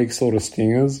ad break sort of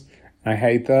stingers. I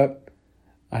hate that.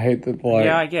 I hate that. Like,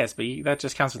 yeah, I guess, but that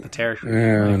just comes with the territory.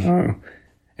 yeah, I know.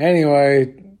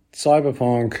 Anyway,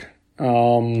 Cyberpunk.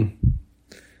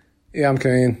 Yeah, I'm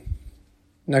keen.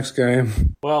 Next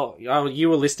game. Well, you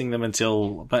were listing them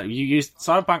but you used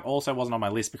Cyberpunk also wasn't on my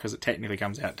list because it technically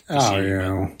comes out this year.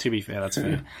 Yeah. But to be fair, that's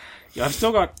fair. Yeah, I've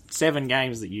still got 7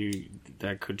 games that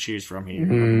I could choose from here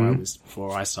on my list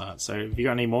before I start. So, have you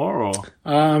got any more? Or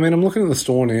I mean, I'm looking at the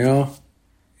store now.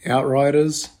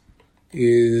 Outriders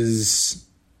is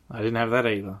I didn't have that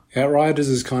either. Outriders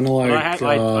is kind of like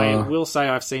I will say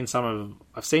I've seen some of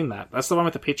I've seen that. That's the one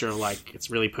with the picture of, like, it's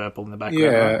really purple in the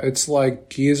background. Yeah, right? it's like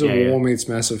Gears of War meets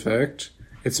Mass Effect.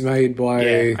 It's made by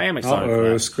I am excited for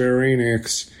that. Square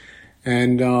Enix,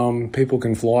 and People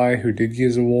Can Fly, who did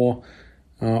Gears of War,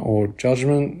 or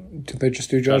Judgment. Did they just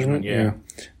do Judgment? Yeah.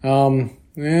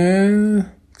 Yeah.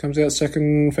 Comes out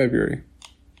 2nd February.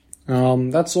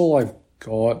 That's all I've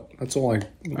got. That's all I.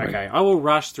 Okay, I will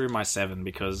rush through my 7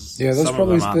 because there's some of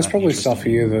them aren't there's that probably stuff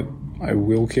interesting. here that I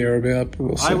will care about. But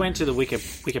we'll see. I went to the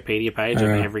Wikipedia page of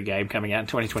every game coming out in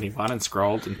 2021 and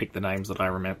scrolled and picked the names that I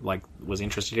remember, like, was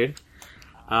interested in.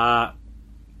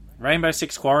 Rainbow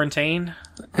Six Quarantine.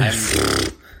 I'm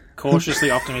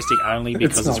cautiously optimistic only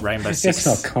because it's Rainbow Six.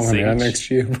 It's not coming out next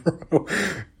year, bro.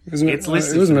 It was meant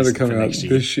to come out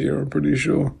this year. I'm pretty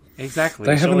sure. Exactly.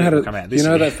 They haven't had it. You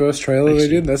know that first trailer they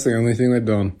did? That's the only thing they've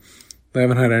done. They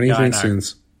haven't had anything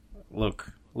since.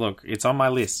 Look, it's on my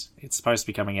list. It's supposed to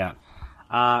be coming out.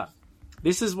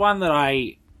 This is one that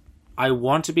I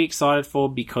want to be excited for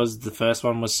because the first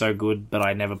one was so good, but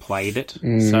I never played it.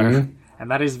 So,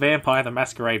 and that is Vampire: The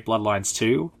Masquerade Bloodlines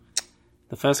 2.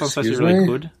 The first one's supposed to be really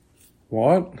good.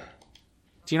 What?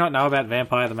 Do you not know about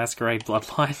Vampire: The Masquerade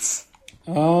Bloodlines?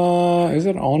 Is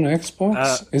it on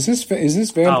Xbox? Is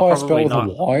this Vampire spelled with a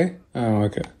Y? Oh,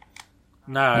 okay.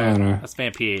 No, that's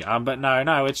Vampire. But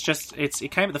no, it's just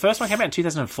the first one came out in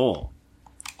 2004.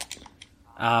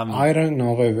 I don't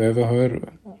know if I've ever heard of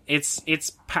it.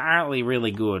 It's apparently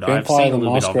really good. Vampire: I've seen The a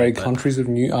little Masquerade, bit of it, Countries of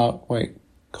New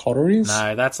Coteries?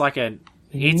 No, that's like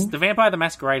it's the Vampire: The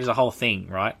Masquerade is a whole thing,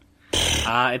 right?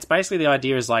 It's basically the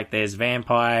idea is like there's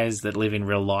vampires that live in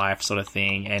real life, sort of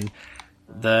thing, and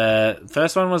the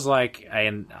first one was like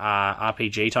an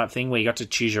RPG type thing where you got to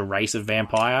choose your race of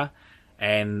vampire,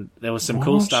 and there was some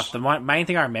cool stuff. The main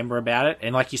thing I remember about it,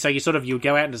 and like you say, you would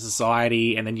go out into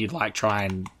society, and then you'd like try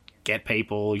and get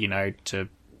people, to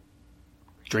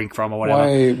drink from or whatever.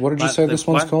 Wait, what did you say this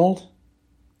one's called?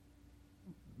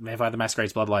 Vampire: The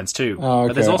Masquerade's Bloodlines 2. Oh, okay.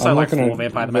 But there's also like 4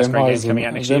 Vampire: The Masquerade games coming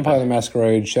out next year. Vampire: The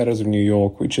Masquerade, Shadows of New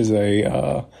York, which is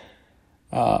a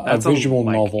visual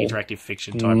novel. Interactive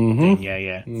fiction type thing.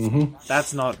 Yeah.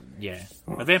 That's not,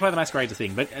 But Vampire: The Masquerade's a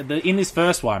thing. But in this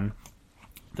first one,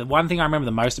 the one thing I remember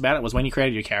the most about it was when you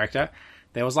created your character,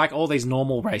 there was like all these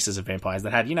normal races of vampires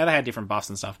that had, they had different buffs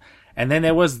and stuff. And then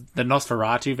there was the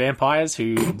Nosferatu vampires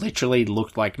who literally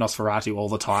looked like Nosferatu all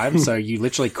the time. So you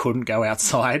literally couldn't go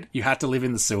outside. You had to live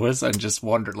in the sewers and just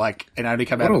wander, and only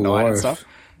come out at night and stuff.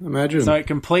 Imagine. So it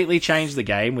completely changed the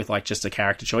game with like just a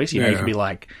character choice. You could be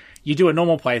like, you do a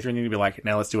normal playthrough and then you'd be like,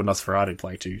 now let's do a Nosferatu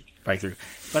playthrough.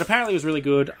 But apparently it was really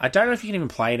good. I don't know if you can even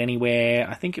play it anywhere.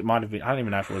 I think it might have been, I don't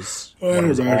even know if it was what it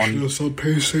was on. It's on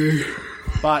PC.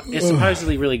 But it's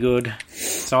supposedly really good.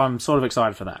 So I'm sort of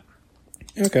excited for that.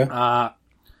 Okay.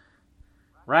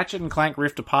 Ratchet and Clank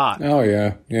Rift Apart. Oh,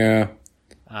 yeah.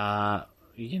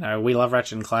 We love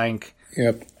Ratchet and Clank.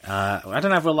 Yep. I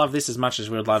don't know if we'll love this as much as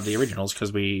we would love the originals,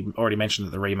 because we already mentioned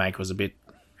that the remake was a bit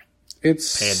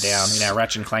pared down in our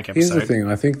Ratchet and Clank episode. Here's the thing.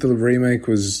 I think the remake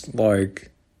was,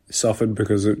 suffered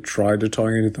because it tried to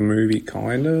tie into the movie,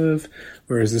 kind of.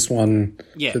 Whereas this one,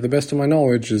 to the best of my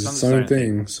knowledge, is its own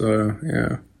thing. So,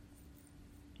 yeah.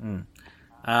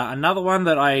 Another one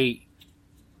that I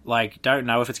don't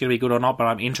know if it's going to be good or not, but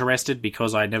I'm interested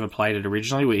because I never played it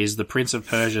originally, is the Prince of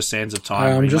Persia: Sands of Time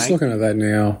remake. I'm just looking at that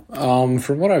now.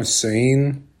 From what I've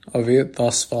seen of it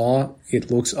thus far, it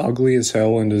looks ugly as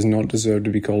hell and does not deserve to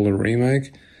be called a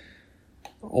remake.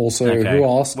 Also, who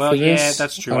asked for this? Well, yeah,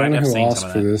 that's true. I don't know who seen asked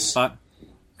for this. But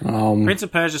Prince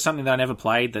of Persia is something that I never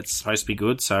played that's supposed to be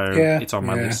good, so it's on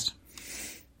my list.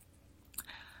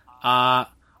 I'm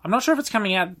not sure if it's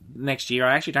coming out next year.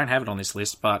 I actually don't have it on this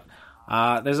list, but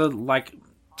there's a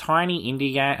tiny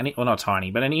indie game, well, not tiny,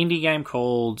 but an indie game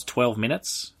called 12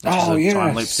 Minutes, which is a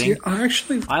time loop thing.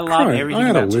 I love everything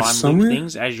about time loop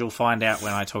things, as you'll find out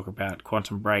when I talk about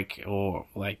Quantum Break, or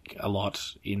a lot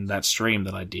in that stream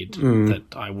that I did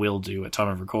that I will do at time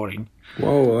of recording.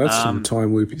 Whoa, that's some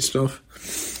time loopy stuff.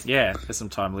 Yeah, there's some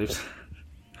time loops.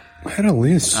 I had a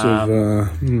list of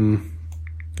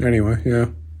anyway,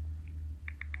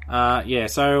 yeah.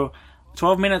 So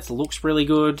 12 minutes looks really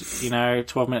good,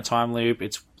 12-minute time loop.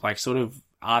 It's sort of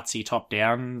artsy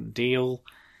top-down deal.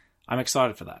 I'm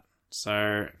excited for that.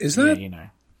 So is that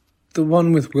the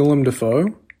one with Willem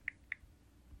Dafoe?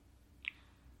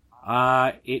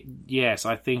 Yes,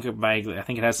 I think vaguely. I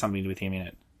think it has something with him in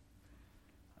it.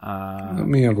 Let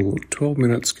me have a look. 12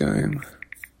 minutes game.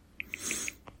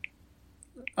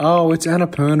 Oh, it's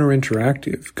Annapurna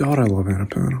Interactive. God, I love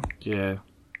Annapurna. Yeah.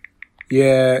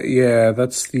 Yeah,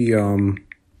 that's the,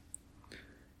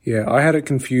 I had it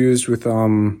confused with,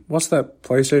 what's that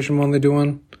PlayStation one they're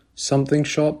doing? something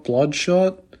shot,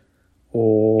 Bloodshot,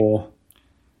 or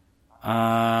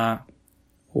like...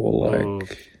 Oh,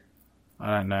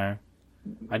 I don't know.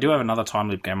 I do have another time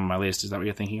loop game on my list. Is that what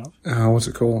you're thinking of? what's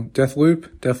it called?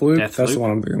 Deathloop? That's Deathloop? the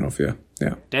one I'm thinking of, yeah.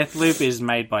 Yeah. Deathloop is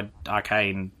made by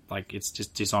Arcane. Like, it's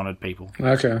just Dishonored people.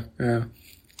 Okay, yeah.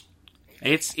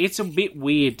 It's a bit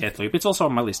weird, Deathloop. It's also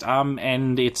on my list.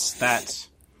 And it's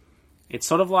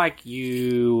sort of like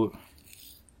you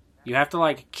have to,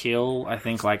 like, kill, I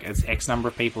think, like, it's X number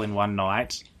of people in one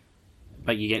night,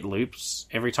 but you get loops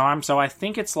every time. So I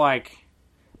think it's like...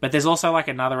 But there's also, like,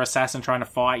 another assassin trying to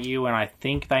fight you, and I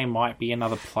think they might be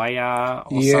another player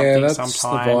or something that's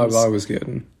sometimes. the vibe I was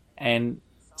getting. And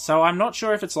so I'm not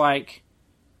sure if it's like...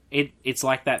 It's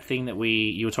like that thing that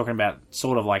you were talking about,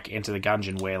 sort of like Enter the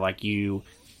Gungeon, where, like, you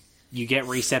get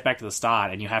reset back to the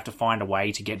start, and you have to find a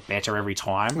way to get better every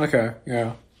time. Okay,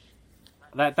 yeah.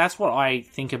 That's what I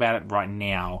think about it right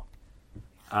now.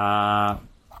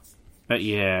 But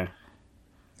yeah.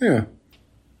 Yeah.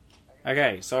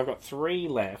 Okay, so I've got 3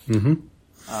 left. Mm-hmm.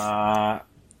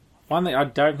 One that I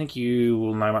don't think you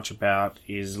will know much about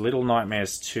is Little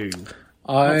Nightmares 2.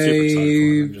 I've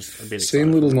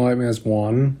seen Little Nightmares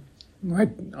 1.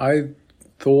 I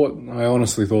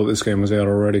honestly thought this game was out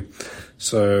already.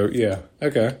 So, yeah.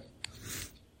 Okay.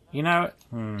 You know,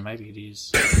 maybe it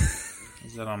is.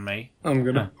 Is that on me? I'm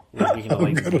gonna... Yeah, you can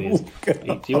delete it.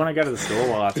 Do you want to go to the store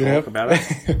while I talk about it?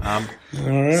 All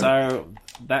right. So...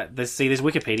 this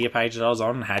Wikipedia page that I was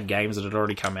on had games that had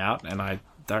already come out, and I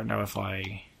don't know if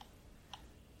I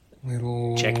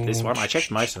checked this one. I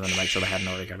checked most of them to make sure they hadn't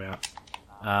already come out.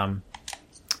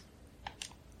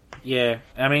 Yeah,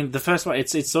 I mean, the first one,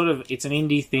 it's sort of, it's an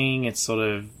indie thing, it's sort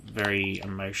of very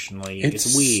emotionally,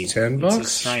 it's weird.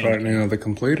 $10 right now, the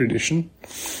complete edition.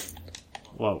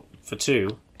 Well, for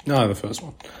 2. No, the first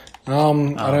one.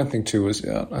 I don't think 2 is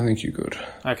out. I think you're good.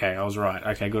 Okay, I was right.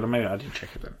 Okay, good. Maybe I didn't check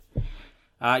it then.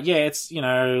 Yeah, it's,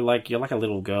 like, you're like a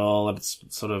little girl, and it's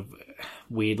sort of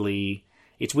weirdly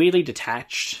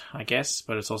detached, I guess,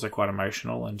 but it's also quite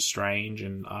emotional and strange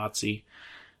and artsy.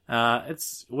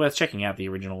 It's worth checking out, the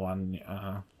original one.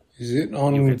 Is it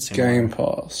on Game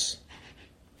Pass?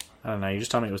 I don't know, you just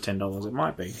told me it was $10. It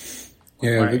might be.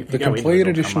 Yeah, the complete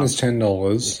edition is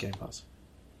 $10. Game Pass.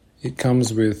 It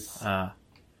comes with...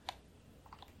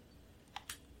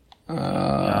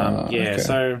 okay.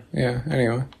 So... Yeah,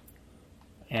 anyway.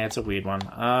 Yeah, it's a weird one.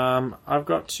 I've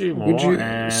got 2 more. Would you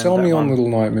sell me on Little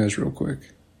Nightmares real quick?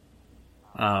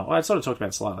 Well, I sort of talked about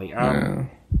it slightly.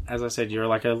 As I said, you're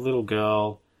like a little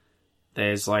girl.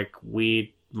 There's, like, weird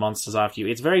monsters after you.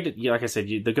 It's very... Like I said,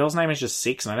 the girl's name is just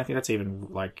Six, and I don't think that's even,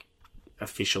 like,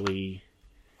 officially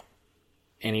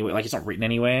anywhere. Like, it's not written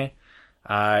anywhere.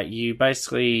 You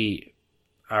basically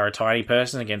are a tiny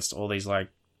person against all these, like,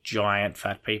 giant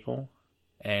fat people,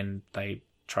 and they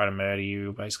try to murder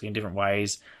you basically in different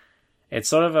ways. It's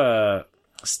sort of a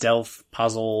stealth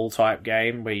puzzle type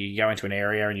game where you go into an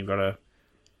area and you've got to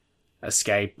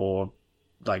escape or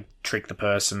like trick the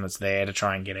person that's there to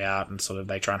try and get out, and sort of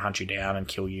they try and hunt you down and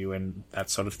kill you and that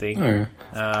sort of thing. Oh,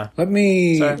 yeah. Let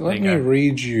me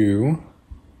read you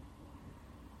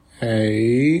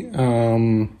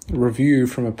a review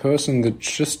from a person that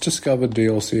just discovered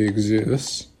DLC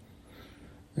exists.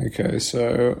 Okay,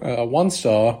 so 1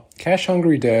 star,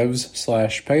 cash-hungry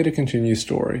devs / pay-to-continue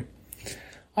story.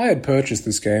 I had purchased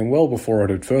this game well before it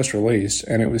had first released,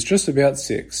 and it was just about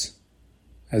 6,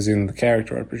 as in the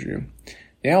character, I presume.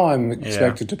 Now I'm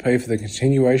expected to pay for the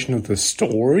continuation of the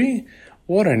story?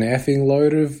 What an effing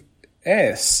load of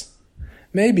S.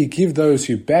 Maybe give those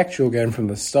who backed your game from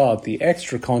the start the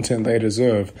extra content they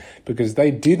deserve, because they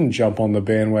didn't jump on the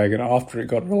bandwagon after it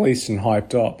got released and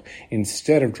hyped up,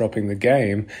 instead of dropping the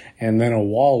game, and then a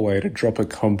while later drop a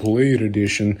complete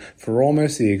edition for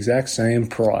almost the exact same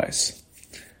price.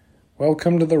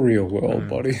 Welcome to the real world,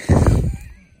 buddy.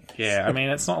 Yeah, I mean,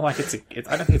 it's not like I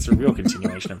don't think it's a real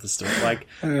continuation of the story. Like,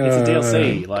 it's a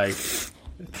DLC. Like,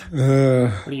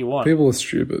 what do you want? People are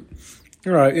stupid.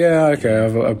 All right, yeah, okay,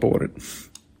 I bought it.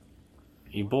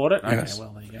 You bought it? Okay, yes. Well,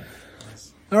 there you go.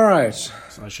 All right.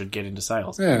 So I should get into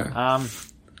sales. Yeah.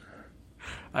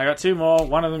 I got 2 more.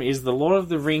 One of them is the Lord of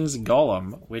the Rings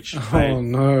Golem, which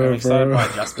I'm excited by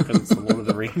just because it's the Lord of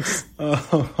the Rings.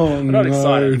 I'm not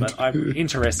excited, but I'm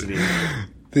interested in it.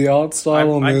 The art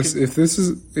style on this,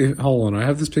 hold on, I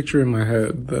have this picture in my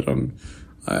head that I'm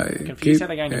confused how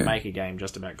they're going to make a game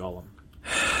just about Golem.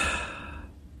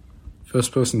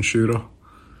 First-person shooter.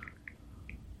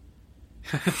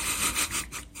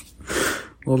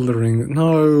 Lord of the Rings.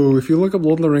 No, if you look up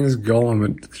Lord of the Rings Golem,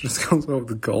 it just comes up with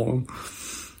the Golem.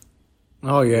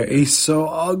 Oh, yeah, he's so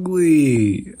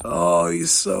ugly. Oh,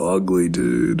 he's so ugly,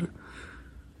 dude.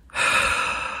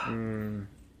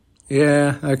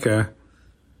 Yeah, okay.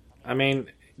 I mean,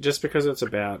 just because it's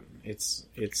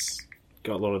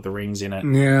got Lord of the Rings in it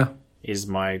Yeah. is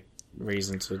my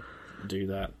reason to do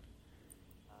that.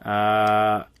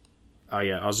 Oh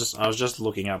yeah, I was just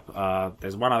looking up.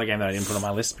 There's one other game that I didn't put on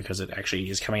my list because it actually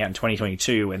is coming out in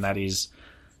 2022, and that is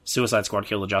Suicide Squad: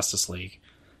 Kill the Justice League.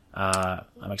 I'm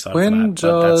excited for When that,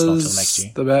 but that's not till does next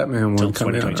year. the Batman one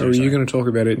come out? Or are you going to talk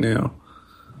about it now?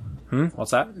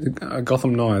 What's that?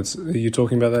 Gotham Knights. Are you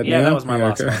talking about that now? Yeah, that was my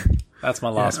last one. That's my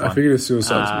last one. I figured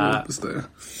Suicide Squad was there.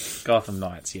 Gotham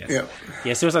Knights, yes. Yeah.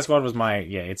 Yeah, Suicide Squad was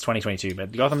it's 2022,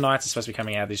 but Gotham Knights is supposed to be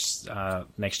coming out this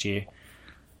next year.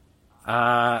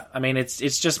 I mean, it's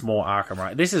just more Arkham,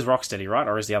 right? This is Rocksteady, right?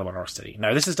 Or is the other one Rocksteady?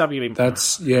 No, this is WB.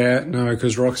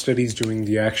 Because Rocksteady's doing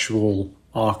the actual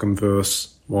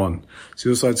Arkhamverse one.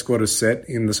 Suicide Squad is set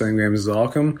in the same game as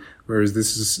Arkham, whereas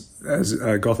this is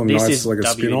Gotham Knights is like a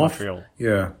spin-off. Montreal,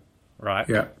 yeah. Right?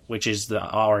 Yeah. Which is the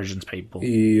Origins people.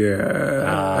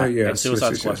 Yeah. And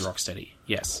Suicide Squad's Rocksteady.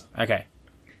 Yes. Okay.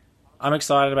 I'm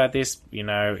excited about this. You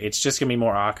know, it's just going to be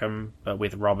more Arkham, but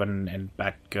with Robin and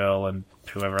Batgirl and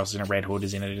whoever else is in it. Red Hood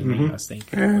is in it, isn't he? I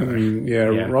think.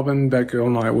 Robin, Batgirl,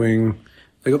 Nightwing.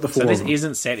 They got the four. So this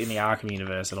isn't set in the Arkham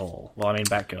universe at all. Well, I mean,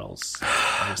 Batgirl's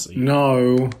obviously.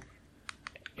 No.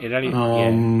 It only,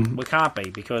 we can't be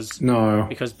because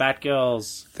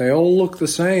Batgirl's. They all look the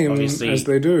same obviously, as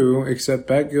they do, except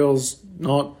Batgirl's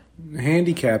not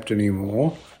handicapped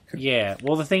anymore. Yeah,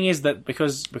 well, the thing is that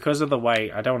because of the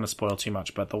way, I don't want to spoil too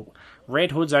much, but the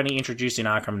Red Hood's only introduced in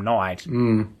Arkham Knight,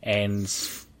 and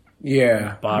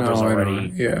Barbara's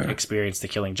already experienced the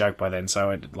Killing Joke by then, so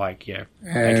they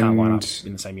can't line up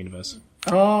in the same universe.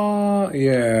 Oh,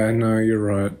 yeah, no, you're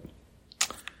right.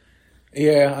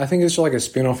 Yeah, I think it's like a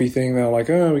spin-off-y thing. They're like,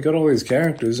 oh, we got all these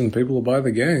characters and people will buy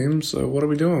the game, so what are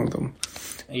we doing with them?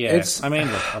 Yeah, I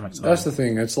mean, look, I'm excited. That's the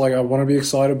thing. It's like I want to be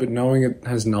excited, but knowing it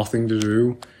has nothing to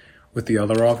do with the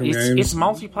other Arkham games. It's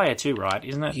multiplayer too, right?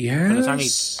 Isn't it? Yes. But it's only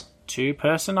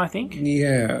two-person, I think?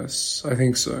 Yes, I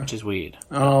think so. Which is weird.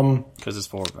 Because there's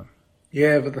four of them.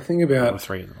 Yeah, but the thing about or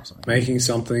three of them or something. Making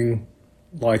something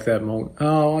like that...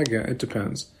 I get it. It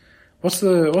depends. What's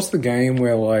the game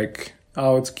where, like...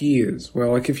 Oh, it's Gears. Where,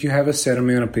 like, if you have a set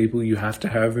amount of people you have to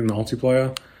have in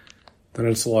multiplayer, then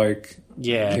it's like...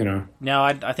 Yeah. You know. No,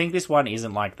 I think this one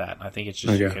isn't like that. I think it's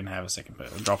just you can have a second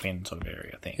drop-in sort of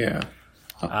area, I think. Yeah.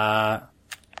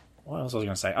 What else was I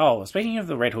going to say? Oh, speaking of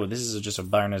the Red Hood, this is just a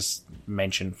bonus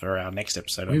mention for our next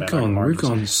episode. We've gone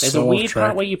There's a weird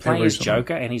part where you play as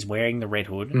Joker and he's wearing the Red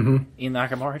Hood in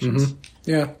Arkham Origins.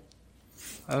 Yeah.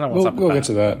 I don't know what's up with that. We'll get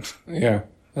to that. Yeah,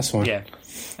 that's fine. Yeah.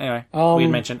 Anyway,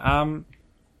 weird mention. I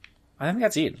think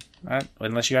that's it. Right?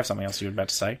 Unless you have something else you were about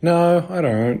to say. No, I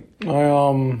don't.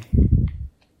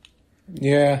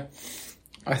 Yeah.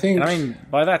 I think... And I mean,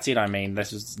 by that's it, I mean,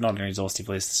 this was not an exhaustive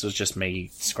list. This was just me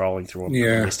scrolling through a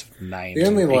list of names. The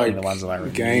only, the ones that I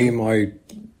game I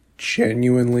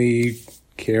genuinely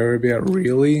care about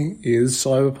really is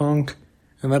Cyberpunk.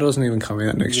 And that doesn't even come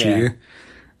out next year.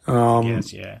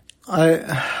 Yes, yeah.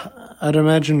 I'd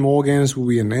imagine more games will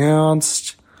be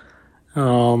announced.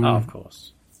 Of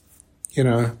course. You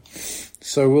know,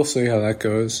 so we'll see how that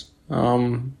goes.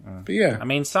 But yeah. I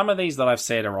mean, some of these that I've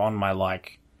said are on my,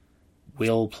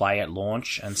 will play at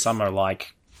launch, and some are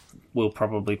we'll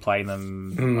probably play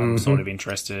them. I'm sort of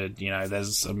interested. You know,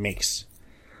 there's a mix.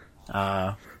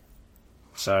 So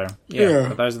yeah,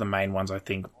 but those are the main ones I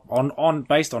think on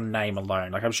based on name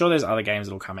alone. Like I'm sure there's other games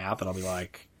that'll come out that I'll be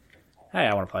like, hey,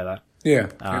 I want to play that.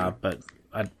 Yeah. But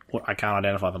I can't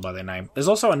identify them by their name. There's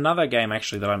also another game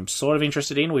actually that I'm sort of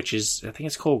interested in, which is I think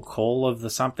it's called Call of the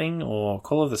something or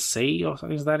Call of the Sea or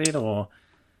something. Is that it?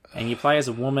 And you play as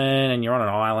a woman, and you're on an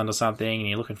island or something, and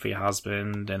you're looking for your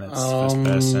husband, and it's first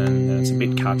person, and it's a bit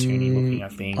cartoony looking, I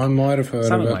think. I might have heard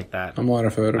something of it. Like that. I might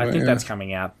have heard of it. I think that's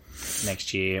coming out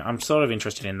next year. I'm sort of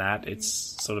interested in that. It's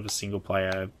sort of a single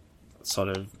player, sort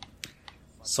of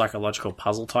psychological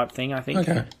puzzle type thing, I think.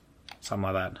 Okay.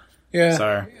 Something like that. Yeah.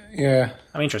 So, yeah.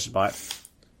 I'm interested by it.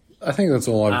 I think that's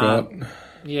all I've got.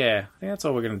 Yeah, I think that's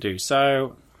all we're going to do.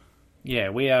 So, yeah,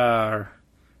 we are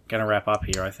going to wrap up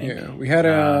here, I think. Yeah, we had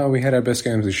our best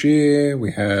games this year.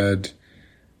 We had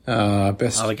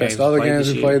best other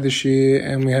games we played this year,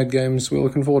 and we had games we're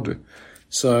looking forward to.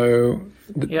 So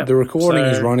the recording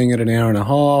is running at an hour and a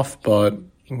half, but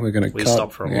we're going to cut.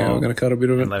 Stop for a while. Yeah, we're going to cut a bit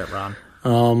of it and let it run.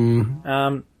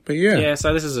 But yeah. Yeah,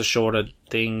 so this is a shorter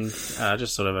thing,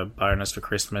 just sort of a bonus for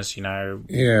Christmas, you know.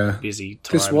 Yeah. Busy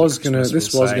time. This was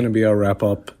gonna be our wrap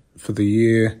up for the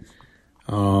year.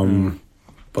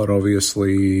 but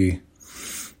obviously,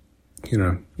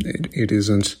 it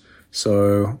isn't.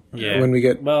 So when we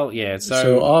get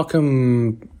so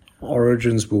Arkham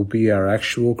Origins will be our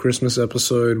actual Christmas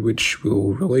episode, which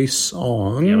we'll release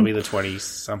on it'll be the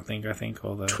 20-something, I think,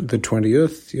 or the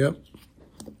 20th. Yep.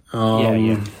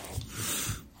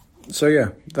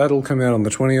 So that'll come out on the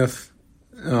 20th.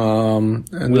 And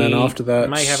then after that,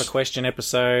 may have a question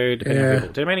episode,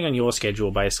 depending on your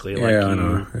schedule, basically. Like I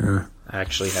know. Yeah.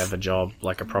 Actually have a job,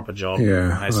 like a proper job.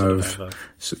 Yeah, so this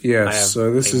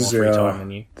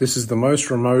is the most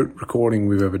remote recording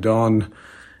we've ever done.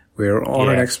 We're on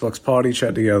an Xbox party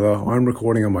chat together. I'm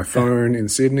recording on my phone in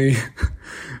Sydney.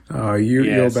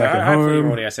 You're back at home. Hopefully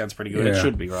your audio sounds pretty good. It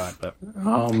should be right, but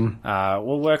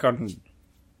we'll work on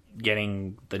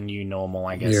getting the new normal,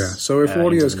 I guess. Yeah. So if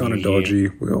audio's kind of dodgy,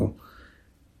 we'll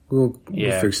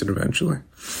fix it eventually.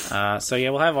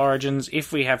 We'll have Origins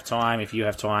if we have time. If you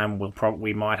have time,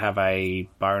 we might have a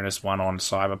bonus one on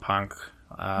Cyberpunk.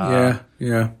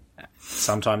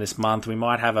 Sometime this month. We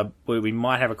might have a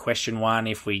question one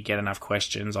if we get enough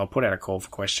questions. I'll put out a call for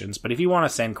questions. But if you want to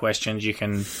send questions, you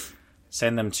can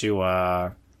send them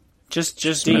to just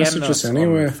DM us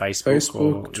anywhere. On Facebook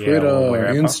or, Twitter, or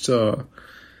Insta.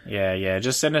 Yeah.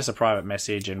 Just send us a private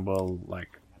message and we'll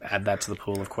add that to the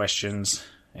pool of questions.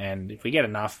 And if we get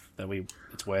enough that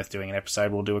it's worth doing an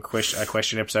episode, we'll do a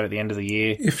question episode at the end of the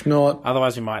year. If not,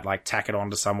 otherwise we might tack it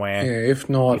onto somewhere. Yeah. If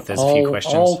not, if there's a few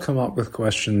questions. I'll come up with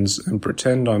questions and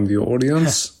pretend I'm the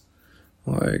audience.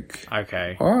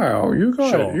 Okay. Wow, you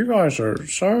guys are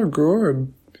so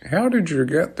good. How did you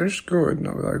get this good? And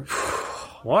I'll be like,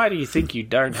 why do you think you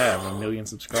don't have 1 million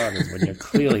subscribers when you're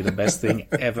clearly the best thing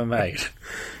ever made?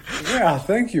 Yeah,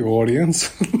 thank you,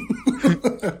 audience.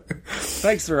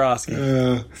 Thanks for asking.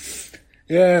 So,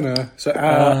 oh no,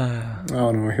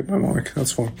 I hit my mic.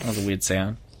 That's fine. That was a weird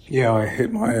sound. Yeah, I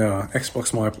hit my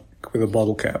Xbox mic with a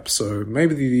bottle cap, so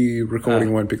maybe the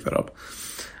recording won't pick that up.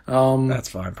 That's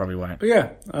fine, probably won't.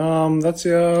 But that's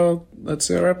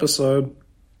our episode.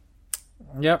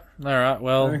 Yep. All right.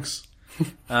 Well, thanks.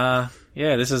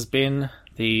 This has been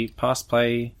the Past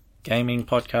Play Gaming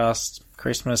Podcast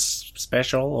Christmas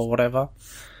special or whatever.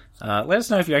 Let us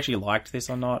know if you actually liked this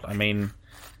or not. I mean,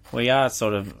 we are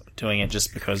sort of doing it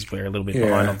just because we're a little bit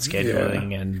behind on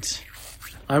scheduling and...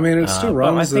 I mean, it still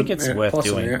runs. I think it's worth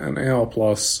doing. An hour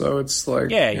plus, so it's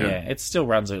like... Yeah, it still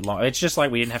runs a long... It's just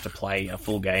like we didn't have to play a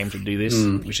full game to do this,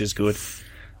 which is good.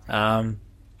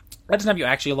 Let us know if you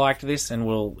actually liked this, and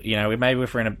we'll, maybe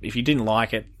if you didn't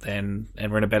like it, and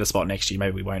we're in a better spot next year,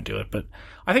 maybe we won't do it. But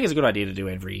I think it's a good idea to do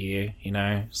every year,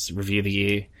 review the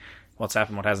year, what's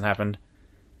happened, what hasn't happened.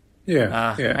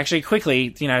 Yeah. Actually,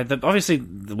 quickly, obviously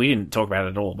we didn't talk about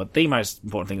it at all, but the most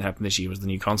important thing that happened this year was the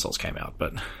new consoles came out.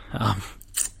 But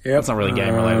that's not really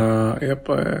game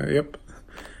related. Yep.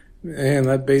 And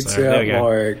that beats out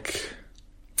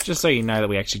just so you know that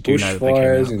we actually do know that they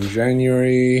bushfires came out in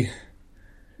January.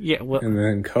 Yeah, well, and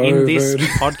then COVID. In this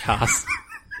podcast,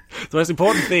 the most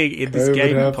important thing in this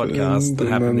gaming podcast that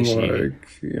happened this year.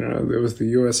 There was the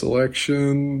US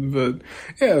election, but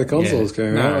the consoles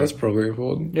came out. That's probably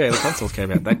important. Yeah, the consoles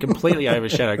came out. That completely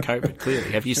overshadowed COVID,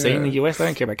 clearly. Have you seen the US? They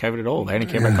don't care about COVID at all. They only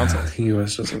care about consoles. The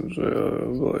US doesn't...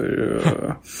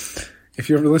 If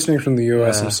you're listening from the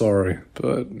US, I'm sorry,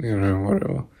 but,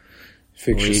 whatever.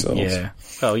 Fix yourselves. Yeah.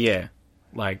 Well, yeah.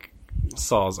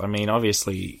 soz. I mean,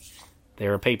 obviously,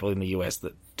 there are people in the US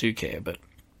that do care, but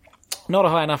not a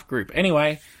high enough group.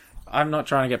 Anyway, I'm not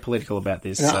trying to get political about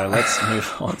this, so let's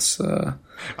move on.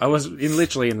 I was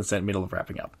literally in the middle of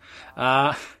wrapping up.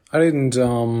 I didn't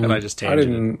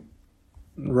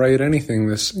rate anything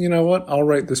this. You know what? I'll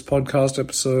rate this podcast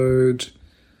episode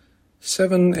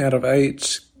 7 out of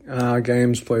 8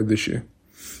 games played this year.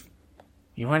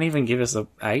 You won't even give us a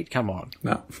 8? Come on.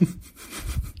 No.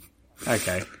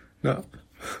 Okay. No.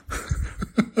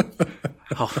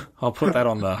 I'll put that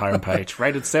on the homepage.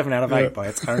 Rated 7 out of 8 by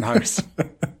its own host.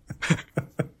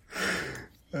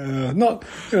 Not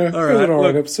an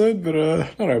alright episode, but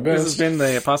not our best. This has been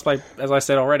the Past Play, as I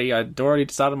said already. I'd already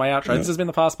started my outro. Yeah. This has been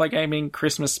the Past Play Gaming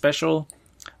Christmas special.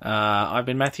 I've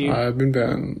been Matthew. I've been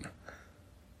Ben.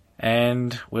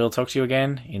 And we'll talk to you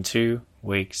again in 2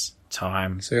 weeks'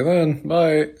 time. See you then.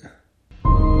 Bye.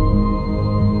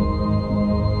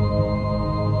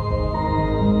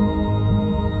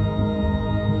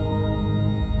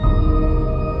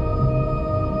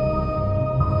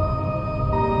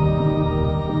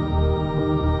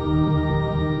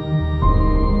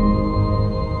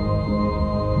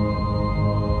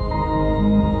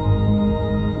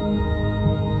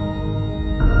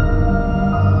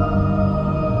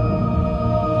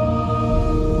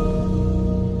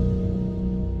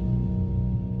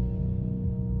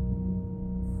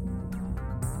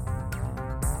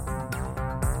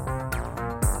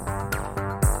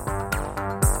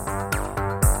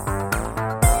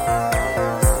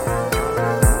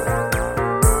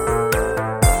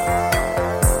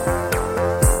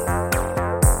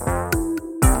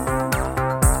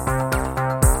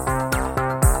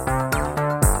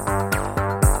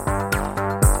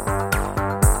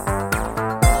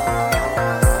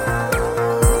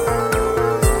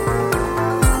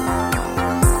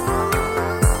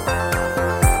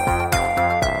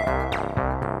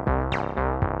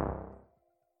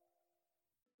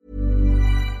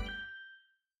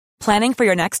 Planning for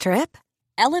your next trip?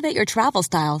 Elevate your travel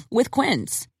style with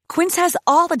Quince. Quince has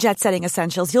all the jet-setting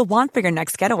essentials you'll want for your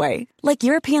next getaway, like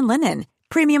European linen,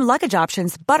 premium luggage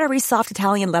options, buttery soft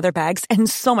Italian leather bags, and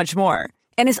so much more.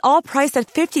 And is all priced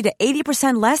at 50 to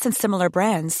 80% less than similar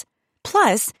brands.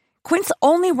 Plus, Quince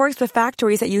only works with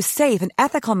factories that use safe and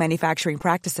ethical manufacturing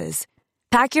practices.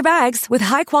 Pack your bags with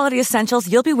high-quality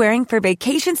essentials you'll be wearing for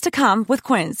vacations to come with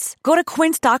Quince. Go to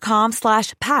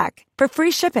quince.com/pack for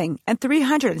free shipping and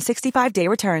 365-day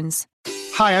returns.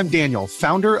 Hi, I'm Daniel,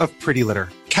 founder of Pretty Litter.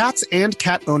 Cats and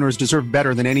cat owners deserve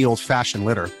better than any old-fashioned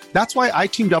litter. That's why I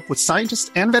teamed up with scientists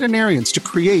and veterinarians to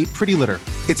create Pretty Litter.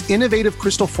 Its innovative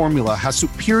crystal formula has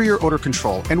superior odor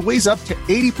control and weighs up to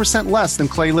 80% less than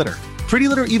clay litter. Pretty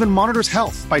Litter even monitors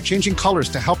health by changing colors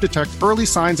to help detect early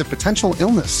signs of potential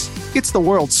illness. It's the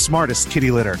world's smartest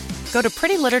kitty litter. Go to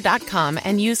prettylitter.com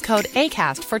and use code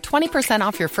ACAST for 20%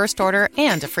 off your first order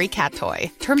and a free cat toy.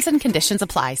 Terms and conditions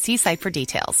apply. See site for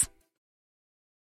details.